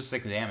it's just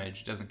 6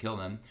 damage. It doesn't kill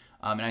them.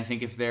 And I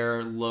think if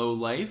they're low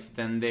life,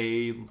 then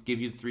they give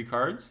you the 3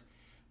 cards,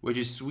 which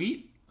is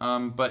sweet.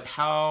 But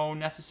how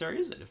necessary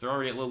is it? If they're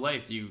already at low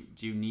life, do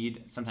you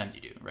need... Sometimes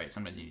you do, right?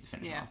 Sometimes you need to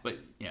finish them off. But,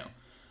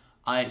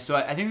 I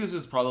think this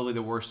is probably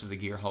the worst of the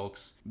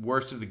Gearhulks.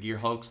 Worst of the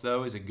Gearhulks,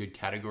 though, is a good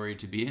category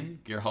to be in.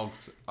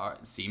 Gearhulks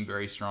seem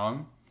very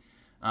strong.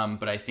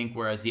 But I think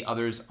whereas the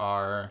others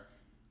are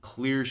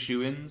clear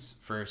shoo-ins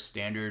for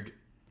standard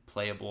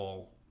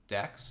playable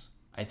decks,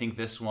 I think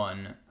this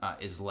one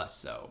is less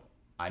so.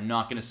 I'm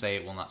not going to say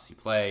it will not see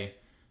play.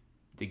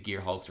 The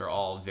Gearhulks are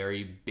all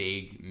very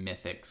big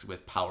mythics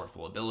with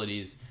powerful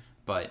abilities,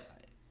 but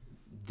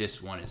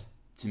this one is,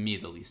 to me,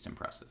 the least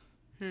impressive.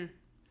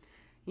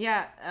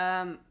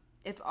 Yeah,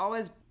 it's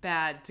always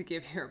bad to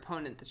give your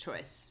opponent the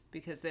choice,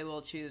 because they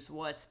will choose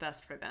what's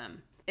best for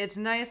them. It's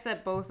nice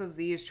that both of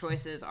these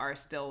choices are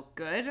still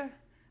good,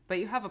 but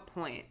you have a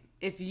point.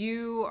 if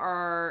you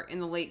are in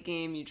the late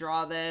game, you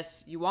draw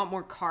this, you want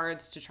more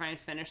cards to try and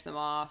finish them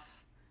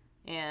off,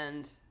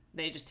 and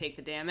they just take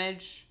the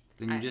damage.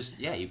 Then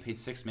you paid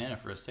 6 mana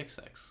for a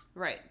 6/6.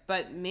 Right,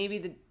 but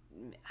maybe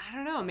I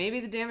don't know, maybe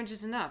the damage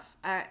is enough.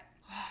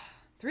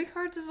 3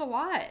 cards is a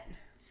lot.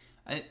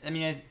 I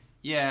think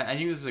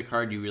this is a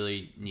card you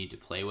really need to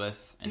play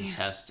with and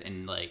test,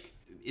 and like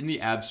in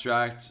the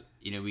abstract,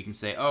 we can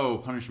say, oh,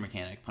 Punisher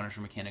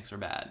mechanics are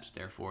bad,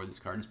 therefore this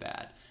card is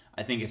bad.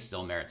 I think it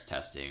still merits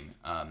testing,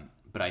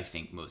 but I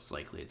think most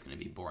likely it's going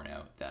to be borne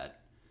out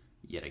that,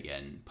 yet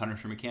again,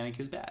 Punisher mechanic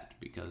is bad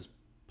because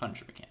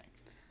Punisher mechanic.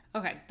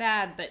 Okay,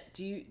 bad, but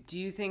do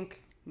you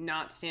think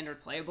not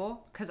standard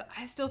playable? Because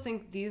I still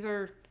think these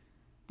are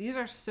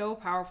so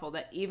powerful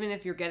that even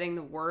if you're getting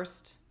the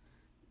worst,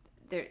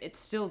 it's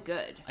still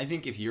good. I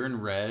think if you're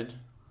in red,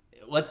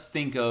 let's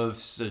think of,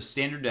 so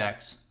standard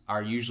decks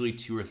are usually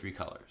 2 or 3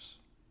 colors,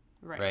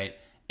 right?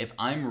 If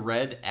I'm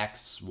red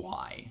X,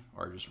 Y,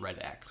 or just red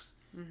X,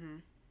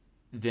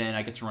 then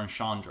I get to run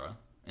Chandra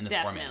in the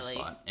 4-mana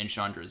spot, and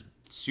Chandra is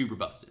super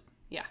busted.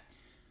 Yeah.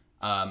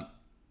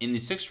 In the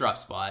 6-drop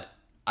spot,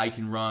 I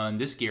can run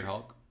this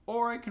Gearhulk,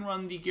 or I can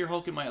run the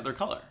Gearhulk in my other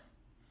color.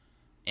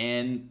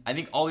 And I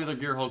think all the other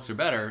Gearhulks are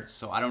better,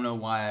 so I don't know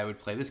why I would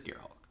play this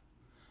Gearhulk.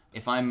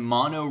 If I'm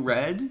mono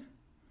red,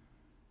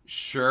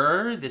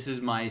 sure, this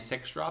is my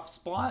 6-drop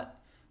spot,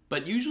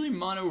 but usually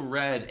mono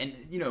red, and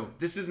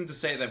this isn't to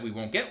say that we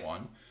won't get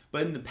one,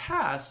 but in the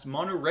past,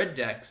 mono red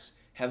decks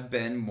have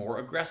been more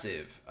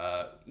aggressive.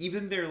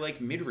 Even their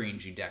like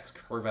mid-rangey decks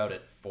curve out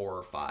at 4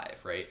 or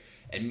 5, right?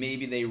 And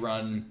maybe they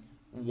run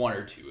 1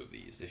 or 2 of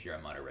these if you're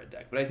a mono red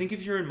deck. But I think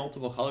if you're in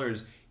multiple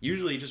colors,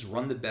 usually just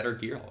run the better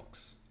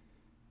Gearhulks.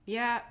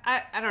 Yeah,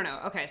 I don't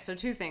know. Okay, so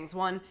 2 things.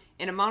 One,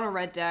 in a mono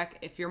red deck,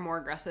 if you're more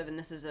aggressive and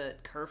this is a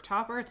curve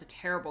topper, it's a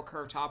terrible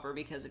curve topper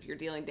because if you're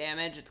dealing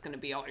damage, it's going to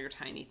be all your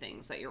tiny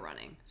things that you're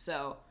running.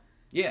 So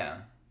yeah,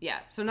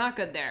 so not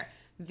good there.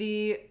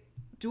 The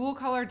dual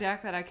color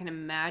deck that I can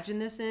imagine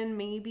this in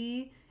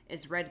maybe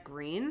is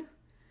red-green,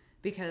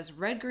 because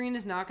red-green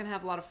is not going to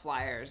have a lot of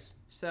flyers.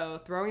 So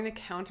throwing the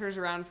counters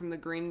around from the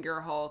green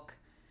Gearhulk,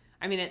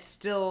 I mean, it's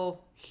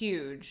still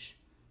huge,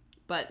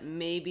 but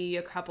maybe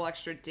a couple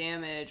extra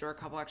damage or a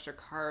couple extra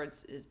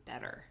cards is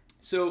better.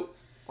 So,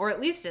 or at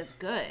least as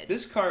good.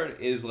 This card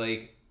is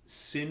like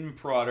Sin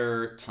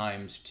Prodder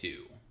times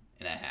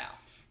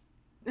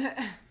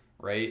 2.5.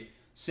 Right?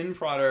 Sin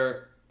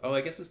Prodder,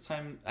 I guess it's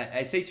time.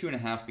 I say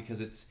 2.5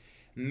 because its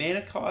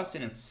mana cost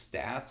and its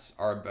stats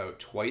are about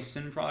twice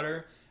Sin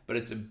Prodder, but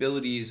its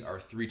abilities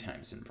are 3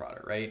 times Sin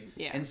Prodder, right?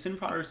 Yeah. And Sin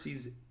Prodder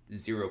sees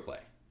 0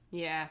 play.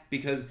 Yeah.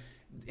 Because,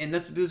 and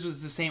this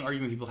was the same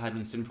argument people had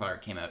when Sin Prodder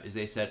came out, is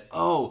they said,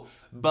 oh,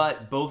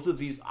 but both of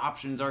these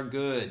options are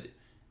good.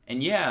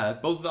 And yeah,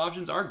 both of the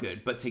options are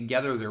good, but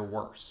together they're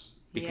worse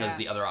because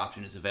the other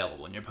option is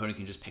available and your opponent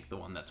can just pick the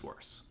one that's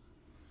worse.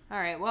 All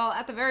right, well,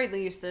 at the very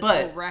least, this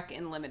will wreck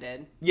in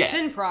limited. Yeah.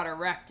 Sin Prodder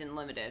wrecked in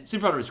limited. Sin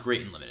Prodder is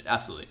great in limited,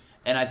 absolutely.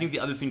 And I think the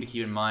other thing to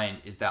keep in mind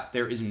is that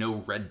there is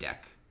no red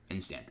deck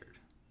in standard.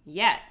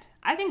 Yet.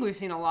 I think we've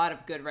seen a lot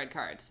of good red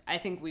cards. I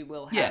think we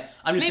will have. Yeah,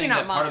 I'm just Maybe saying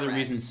that part of the mono-red.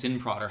 reason Sin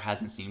Prodder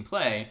hasn't seen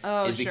play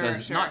is sure,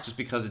 because, sure. not just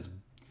because it's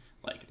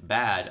like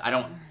bad. I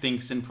don't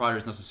think Sin Prodder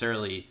is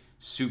necessarily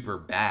super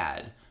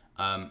bad,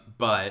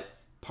 but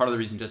part of the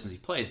reason it doesn't see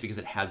play is because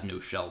it has no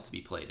shell to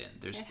be played in.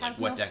 There's like,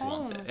 what deck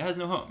wants it? It has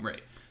no home,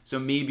 right? So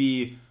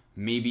maybe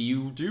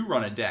you do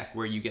run a deck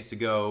where you get to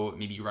go,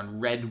 maybe you run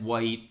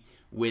red-white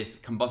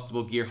with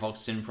Combustible Gearhulk,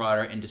 Sin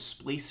Prodder, and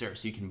Displacer,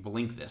 so you can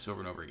blink this over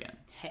and over again.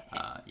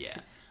 Yeah.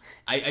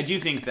 I do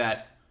think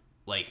that,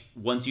 like,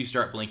 once you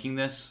start blinking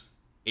this,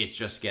 it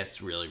just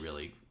gets really,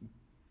 really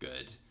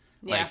good.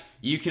 Yeah. Like,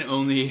 you can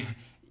only...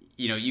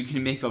 you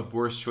can make a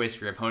worse choice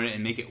for your opponent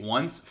and make it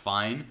once,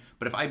 fine.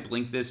 But if I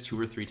blink this 2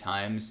 or 3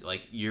 times,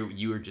 like,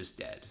 you are just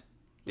dead.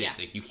 Yeah.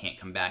 Like, you can't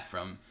come back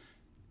from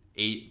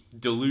a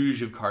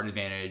deluge of card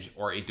advantage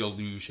or a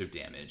deluge of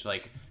damage.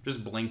 Like,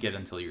 just blink it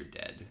until you're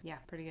dead. Yeah,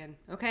 pretty good.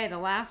 Okay, the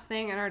last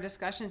thing in our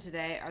discussion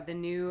today are the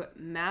new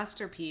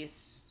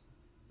masterpieces.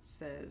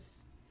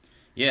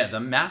 Yeah, the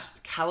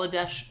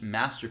Kaladesh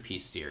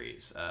Masterpiece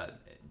series.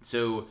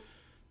 So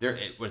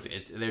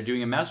they're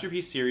doing a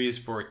Masterpiece series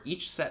for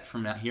each set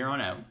from here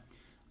on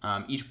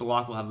out. Each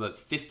block will have about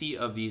 50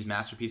 of these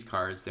Masterpiece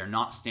cards. They're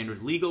not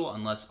standard legal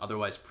unless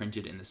otherwise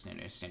printed in the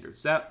standard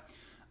set.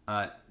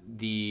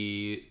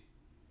 The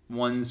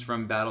ones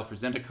from Battle for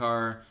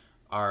Zendikar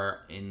are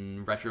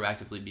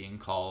retroactively being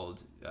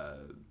called,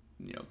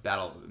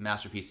 Battle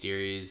Masterpiece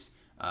series,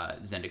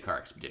 Zendikar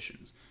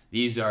Expeditions.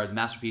 These are the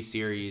Masterpiece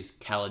series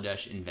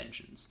Kaladesh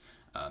Inventions.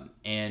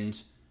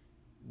 And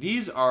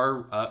these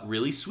are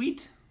really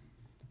sweet.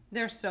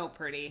 They're so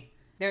pretty.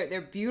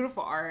 They're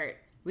beautiful art.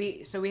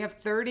 We have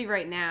 30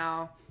 right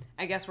now.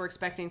 I guess we're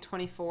expecting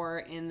 24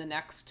 in the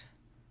next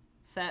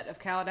set of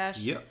Kaladesh.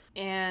 Yep.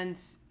 And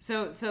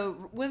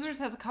so Wizards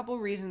has a couple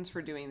reasons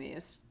for doing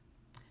these.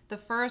 The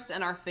first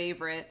and our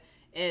favorite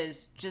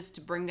is just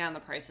to bring down the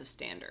price of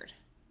standard.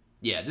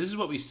 Yeah, this is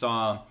what we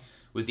saw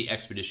with the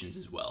Expeditions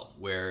as well,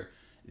 where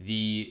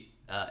the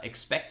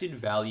expected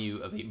value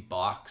of a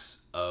box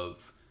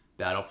of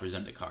Battle for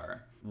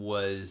Zendikar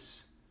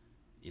was,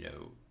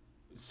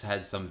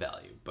 has some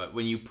value. But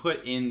when you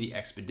put in the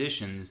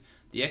expeditions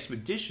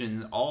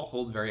all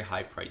hold very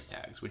high price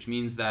tags, which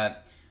means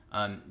that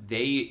they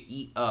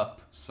eat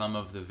up some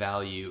of the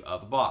value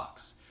of a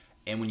box.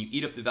 And when you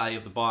eat up the value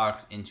of the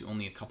box into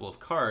only a couple of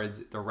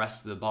cards, the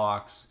rest of the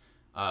box,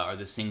 or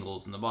the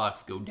singles in the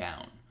box, go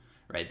down,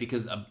 right?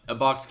 Because a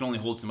box can only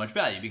hold so much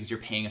value because you're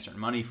paying a certain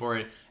money for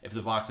it. If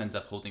the box ends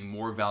up holding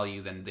more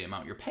value than the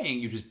amount you're paying,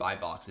 you just buy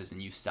boxes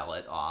and you sell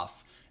it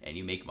off and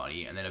you make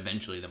money. And then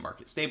eventually the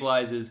market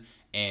stabilizes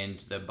and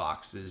the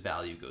box's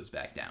value goes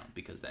back down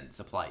because then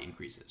supply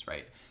increases,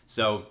 right?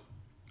 So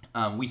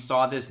we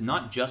saw this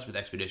not just with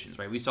expeditions,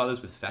 right? We saw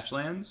this with fetch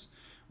lands,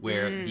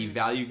 where the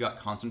value got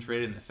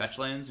concentrated in the fetch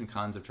lands and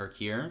Khans of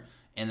Tarkir,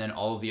 and then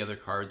all of the other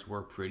cards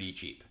were pretty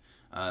cheap.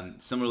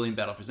 Similarly, in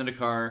Battle for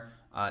Zendikar,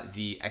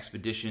 the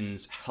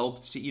expeditions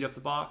helped to eat up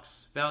the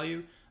box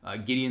value.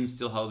 Gideon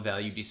still held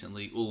value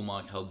decently.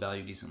 Ulamog held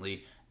value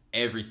decently.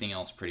 Everything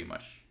else pretty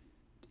much,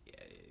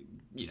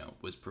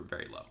 was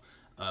very low.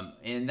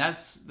 And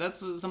that's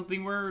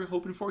something we're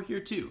hoping for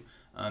here too.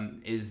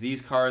 Is these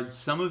cards?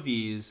 Some of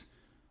these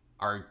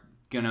are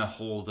gonna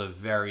hold a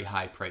very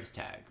high price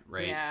tag,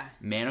 right? Yeah.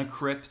 Mana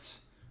Crypt,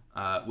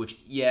 which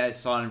I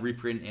saw in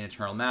reprint in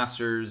Eternal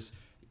Masters.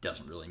 It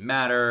doesn't really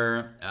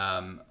matter.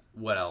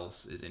 What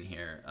else is in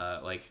here?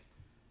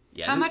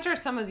 How much are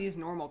some of these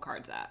normal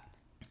cards at?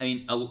 I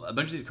mean, a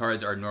bunch of these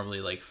cards are normally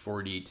like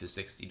 $40 to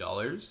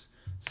 $60.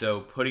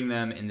 So putting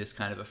them in this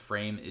kind of a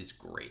frame is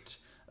great.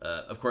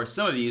 Of course,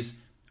 some of these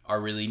are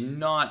really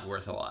not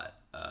worth a lot,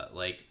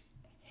 like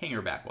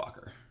Hangerback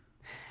Walker.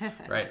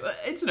 Right,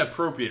 it's an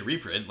appropriate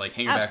reprint. Like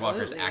Hangerback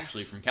Walker is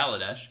actually from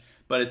Kaladesh,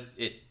 but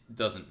it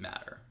doesn't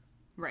matter,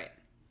 right,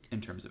 in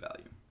terms of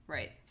value.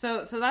 Right.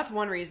 So that's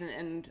one reason,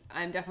 and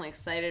I'm definitely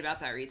excited about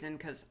that reason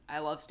because I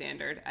love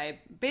Standard. I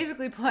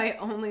basically play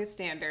only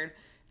Standard,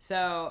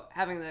 so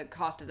having the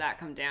cost of that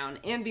come down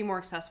and be more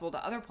accessible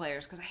to other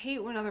players, because I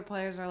hate when other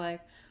players are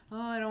like, "Oh,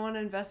 I don't want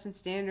to invest in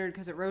Standard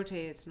because it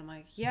rotates," and I'm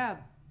like, "Yeah,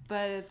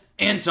 but it's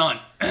Anton."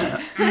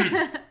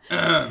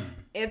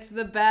 It's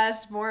the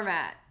best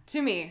format.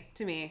 To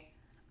me,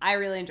 I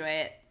really enjoy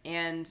it,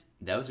 and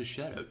that was a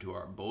shout out to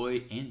our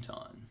boy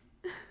Anton.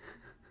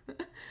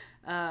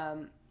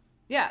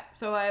 Yeah,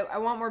 so I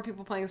want more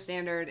people playing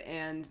Standard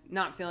and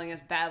not feeling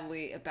as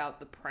badly about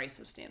the price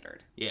of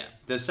Standard. Yeah,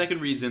 the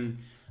second reason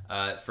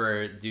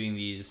for doing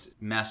these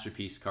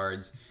masterpiece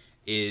cards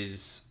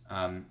is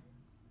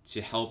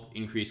to help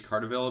increase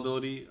card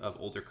availability of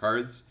older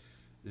cards.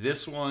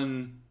 This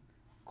one,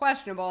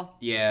 questionable.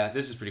 Yeah,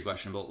 this is pretty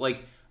questionable.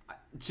 Like,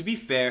 to be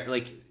fair,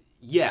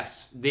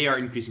 yes, they are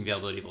increasing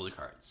availability of older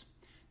cards.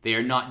 They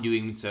are not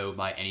doing so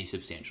by any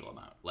substantial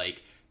amount.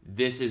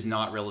 This is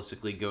not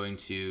realistically going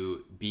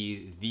to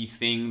be the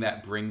thing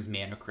that brings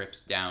Mana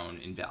Crypts down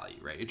in value,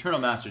 right? Eternal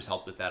Masters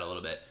helped with that a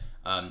little bit.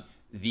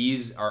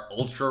 These are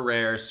ultra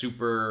rare,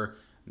 super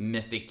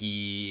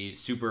mythic-y,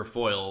 super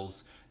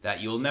foils that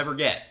you'll never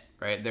get,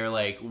 right? They're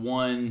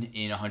 1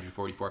 in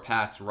 144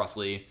 packs,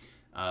 roughly,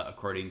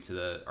 according to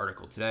the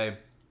article today.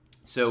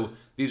 So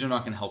these are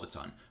not going to help a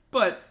ton.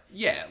 But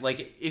yeah,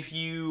 if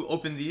you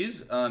open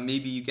these,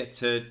 maybe you get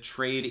to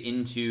trade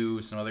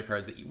into some other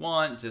cards that you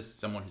want, just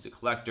someone who's a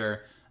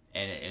collector,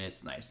 and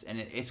it's nice.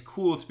 And it's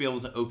cool to be able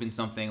to open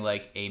something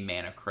like a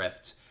Mana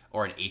Crypt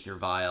or an Aether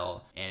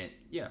Vial, and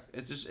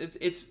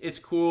it's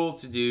cool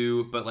to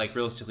do, but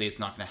realistically, it's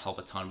not going to help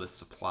a ton with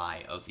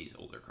supply of these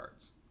older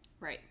cards.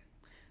 Right.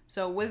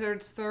 So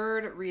Wizards'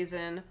 third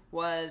reason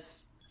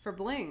was for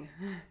bling,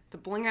 to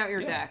bling out your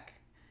deck.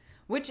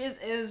 Which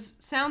is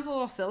sounds a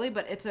little silly,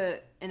 but it's an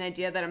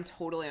idea that I'm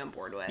totally on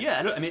board with.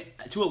 Yeah,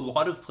 to a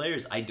lot of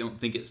players, I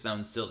don't think it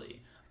sounds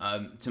silly.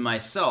 To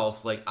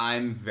myself,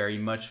 I'm very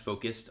much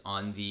focused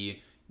on the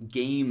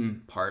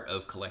game part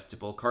of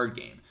collectible card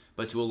game.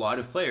 But to a lot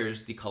of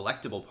players, the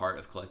collectible part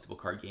of collectible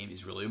card game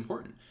is really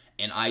important.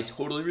 And I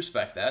totally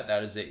respect that.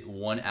 That is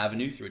one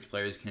avenue through which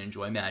players can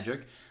enjoy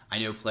Magic. I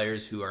know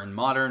players who are in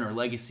Modern or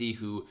Legacy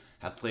who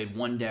have played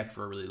one deck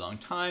for a really long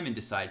time and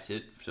decide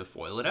to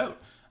foil it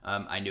out.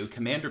 I know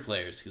Commander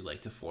players who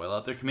like to foil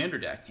out their Commander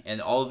deck,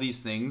 and all of these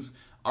things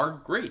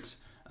are great.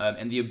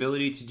 And the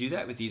ability to do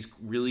that with these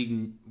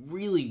really,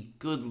 really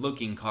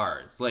good-looking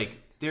cards,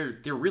 they're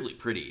really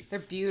pretty. They're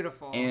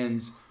beautiful.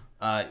 And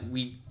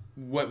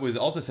what was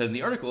also said in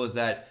the article is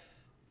that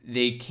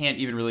they can't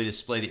even really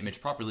display the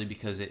image properly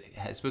because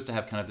it's supposed to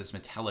have kind of this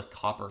metallic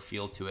copper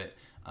feel to it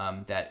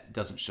that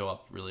doesn't show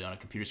up really on a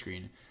computer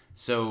screen.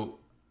 So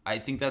I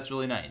think that's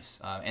really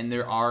nice. And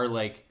there are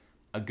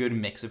a good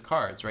mix of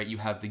cards, right? You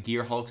have the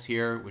Gear Hulks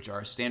here, which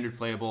are standard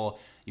playable.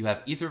 You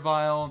have Aether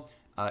Vial.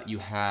 You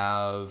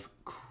have,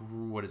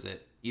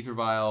 Aether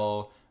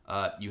Vial.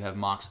 You have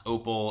Mox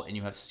Opal, and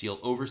you have Steel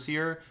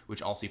Overseer,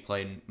 which also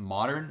play in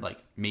modern,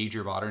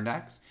 major modern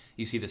decks.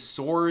 You see the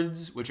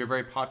Swords, which are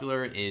very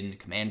popular in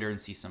Commander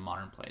and see some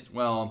modern play as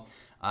well.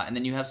 And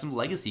then you have some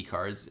legacy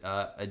cards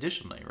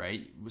additionally,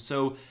 right?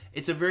 So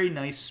it's a very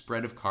nice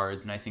spread of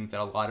cards, and I think that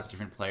a lot of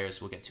different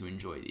players will get to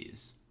enjoy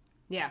these.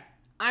 Yeah,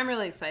 I'm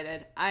really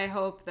excited. I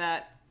hope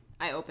that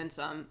I open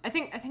some. I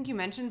think you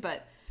mentioned,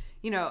 but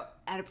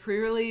at a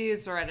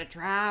pre-release or at a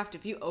draft,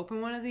 if you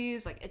open one of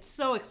these, like, it's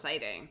so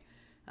exciting.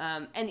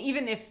 And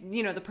even if,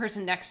 the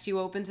person next to you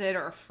opens it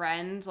or a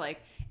friend,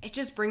 like, it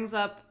just brings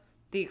up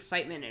the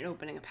excitement in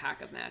opening a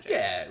pack of Magic.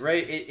 Yeah,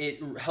 right.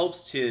 It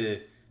helps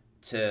to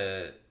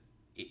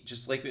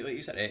just like what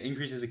you said, it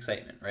increases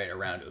excitement, right,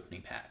 around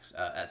opening packs.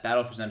 At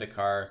Battle for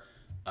Zendikar,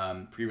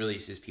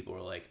 pre-releases, people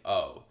were like,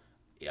 oh,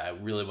 yeah, I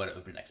really want to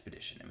open an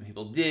Expedition. And when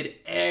people did,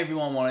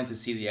 everyone wanted to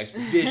see the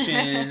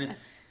Expedition.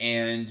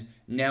 And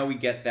now we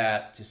get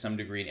that to some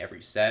degree in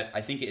every set.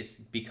 I think it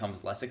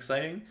becomes less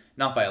exciting.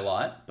 Not by a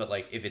lot, but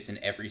like if it's an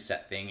every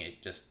set thing,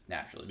 it just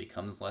naturally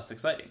becomes less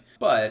exciting.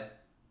 But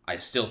I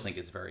still think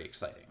it's very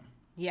exciting.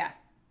 Yeah,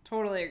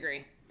 totally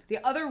agree. The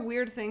other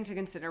weird thing to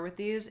consider with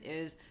these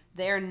is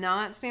they are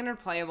not standard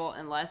playable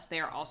unless they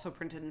are also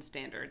printed in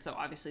standard. So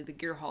obviously the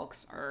Gear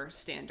Hulks are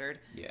standard.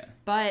 Yeah.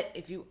 But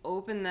if you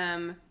open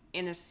them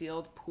in a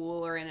sealed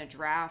pool or in a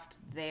draft,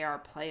 they are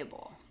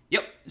playable.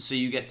 Yep. So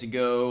you get to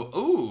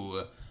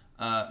go,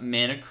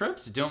 Mana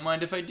Crypt, don't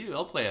mind if I do.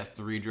 I'll play a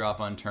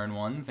 3-drop on turn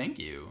 1, thank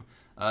you.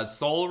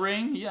 Soul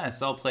Ring,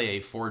 yes, I'll play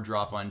a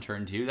 4-drop on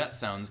turn 2. That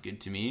sounds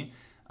good to me.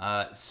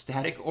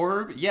 Static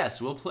Orb,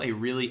 yes, we'll play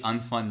really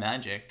unfun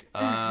Magic,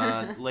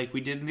 like we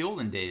did in the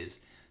olden days.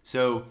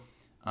 So,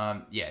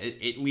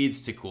 it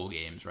leads to cool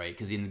games, right?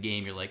 Because in the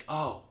game, you're like,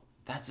 oh,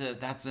 that's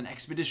an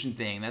Expedition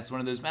thing. That's one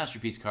of those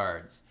Masterpiece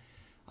cards.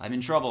 I'm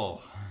in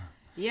trouble.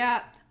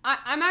 Yeah,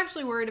 I'm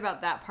actually worried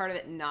about that part of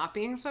it not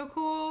being so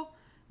cool.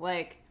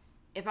 Like,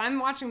 if I'm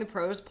watching the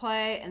pros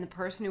play and the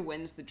person who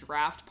wins the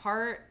draft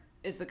part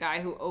is the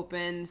guy who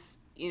opens,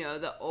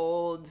 the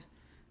old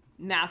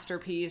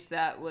Masterpiece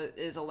that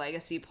is a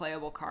legacy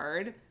playable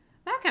card,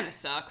 that kind of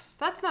sucks.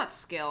 That's not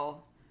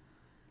skill.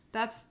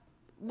 That's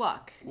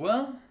luck.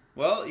 Well,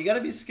 you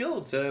gotta be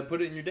skilled to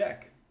put it in your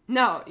deck.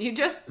 No, you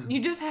just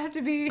have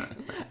to be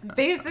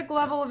basic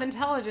level of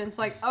intelligence.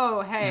 Like,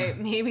 oh, hey,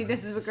 maybe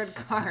this is a good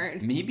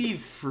card. Maybe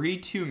free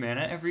 2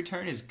 mana every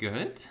turn is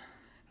good?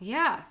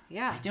 Yeah.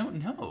 I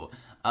don't know.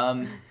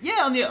 On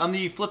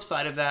the flip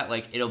side of that,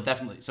 like, it'll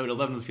definitely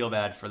feel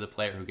bad for the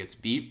player who gets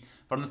beat.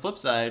 But on the flip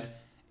side,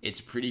 it's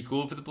pretty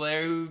cool for the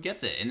player who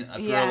gets it. And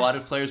for a lot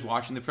of players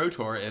watching the Pro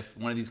Tour, if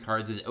one of these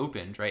cards is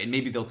opened, right, and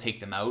maybe they'll take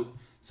them out.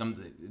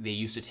 They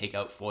used to take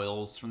out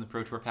foils from the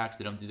Pro Tour packs.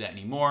 They don't do that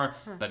anymore,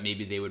 but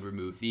maybe they would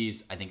remove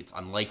these. I think it's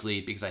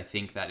unlikely because I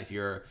think that if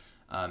you're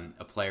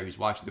a player who's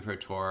watching the Pro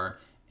Tour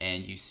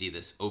and you see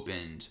this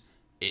opened,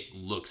 it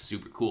looks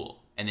super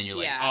cool. And then you're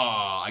like,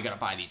 oh, I got to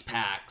buy these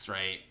packs,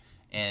 right?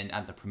 And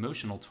at the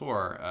promotional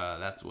tour,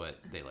 that's what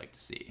they like to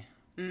see.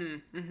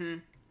 Mm-hmm.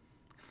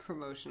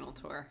 Promotional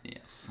tour.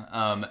 Yes.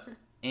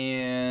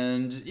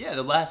 And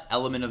the last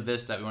element of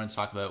this that we wanted to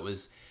talk about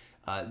was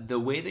the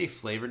way they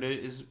flavored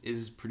it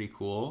is pretty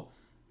cool.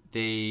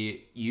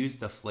 They use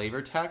the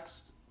flavor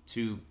text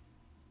to,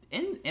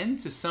 and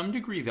to some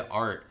degree the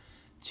art,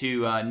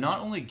 to not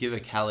only give a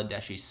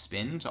Kaladeshi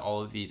spin to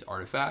all of these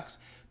artifacts,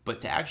 but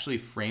to actually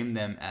frame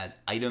them as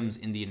items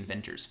in the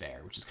Inventor's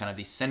Fair, which is kind of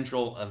the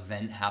central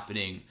event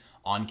happening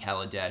on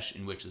Kaladesh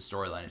in which the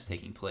storyline is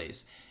taking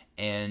place.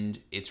 And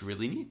it's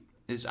really neat.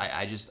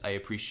 I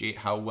appreciate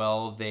how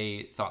well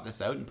they thought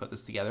this out and put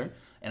this together,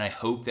 and I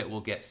hope that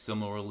we'll get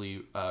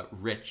similarly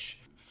rich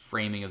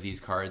framing of these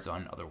cards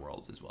on other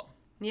worlds as well.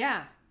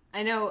 Yeah,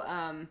 I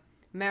know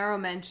Maro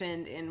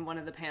mentioned in one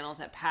of the panels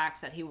at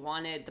PAX that he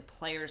wanted the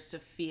players to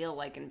feel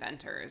like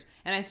inventors,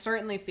 and I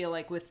certainly feel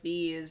like with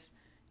these,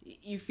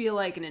 you feel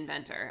like an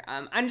inventor.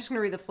 I'm just going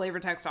to read the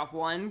flavor text off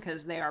one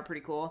because they are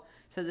pretty cool.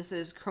 So this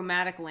is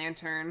Chromatic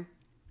Lantern.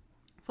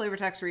 Flavor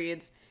text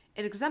reads,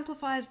 "It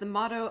exemplifies the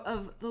motto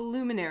of the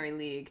Luminary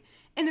League.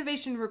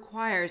 Innovation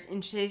requires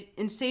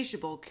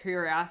insatiable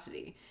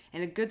curiosity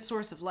and a good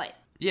source of light."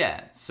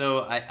 Yeah,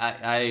 so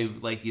I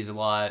like these a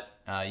lot.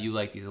 You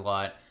like these a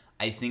lot.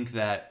 I think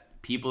that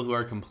people who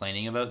are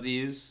complaining about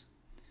these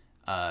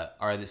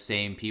are the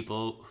same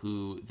people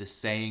who, the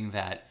saying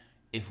that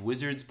if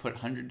Wizards put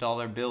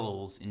 $100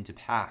 bills into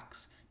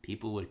packs,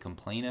 people would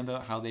complain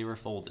about how they were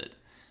folded.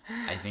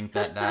 I think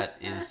that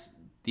is...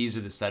 These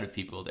are the set of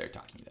people they're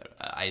talking about.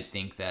 I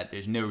think that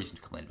there's no reason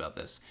to complain about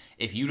this.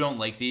 If you don't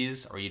like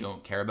these or you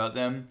don't care about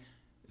them,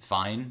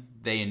 fine.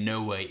 They in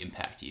no way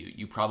impact you.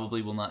 You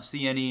probably will not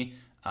see any.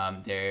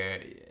 I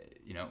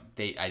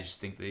just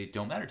think they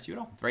don't matter to you at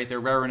all, right? They're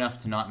rare enough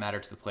to not matter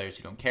to the players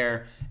who don't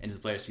care, and to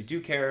the players who do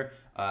care,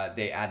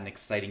 they add an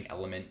exciting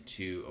element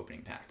to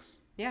opening packs.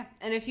 Yeah,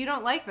 and if you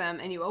don't like them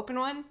and you open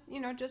one,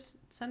 just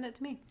send it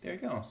to me. There you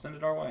go. Send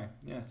it our way.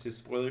 Yeah, to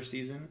spoiler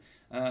season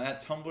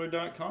at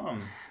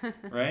tumblr.com,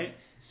 right?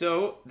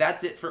 So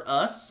that's it for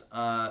us.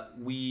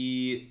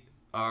 We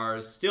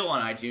are still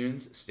on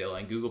iTunes, still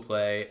on Google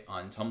Play,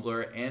 on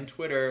Tumblr and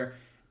Twitter,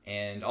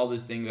 and all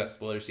those things at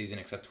spoiler season,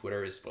 except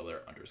Twitter is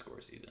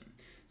spoiler_season.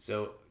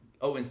 So,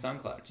 and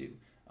SoundCloud too.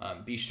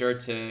 Be sure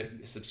to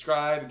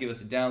subscribe, give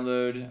us a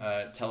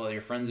download, tell all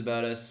your friends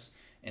about us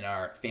and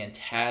our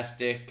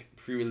fantastic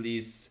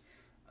pre-release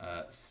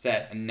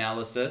set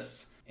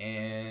analysis.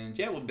 And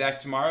yeah, we'll be back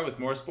tomorrow with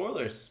more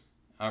spoilers.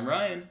 I'm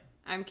Ryan.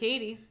 I'm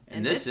Katie.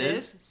 And this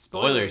is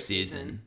Spoiler Season.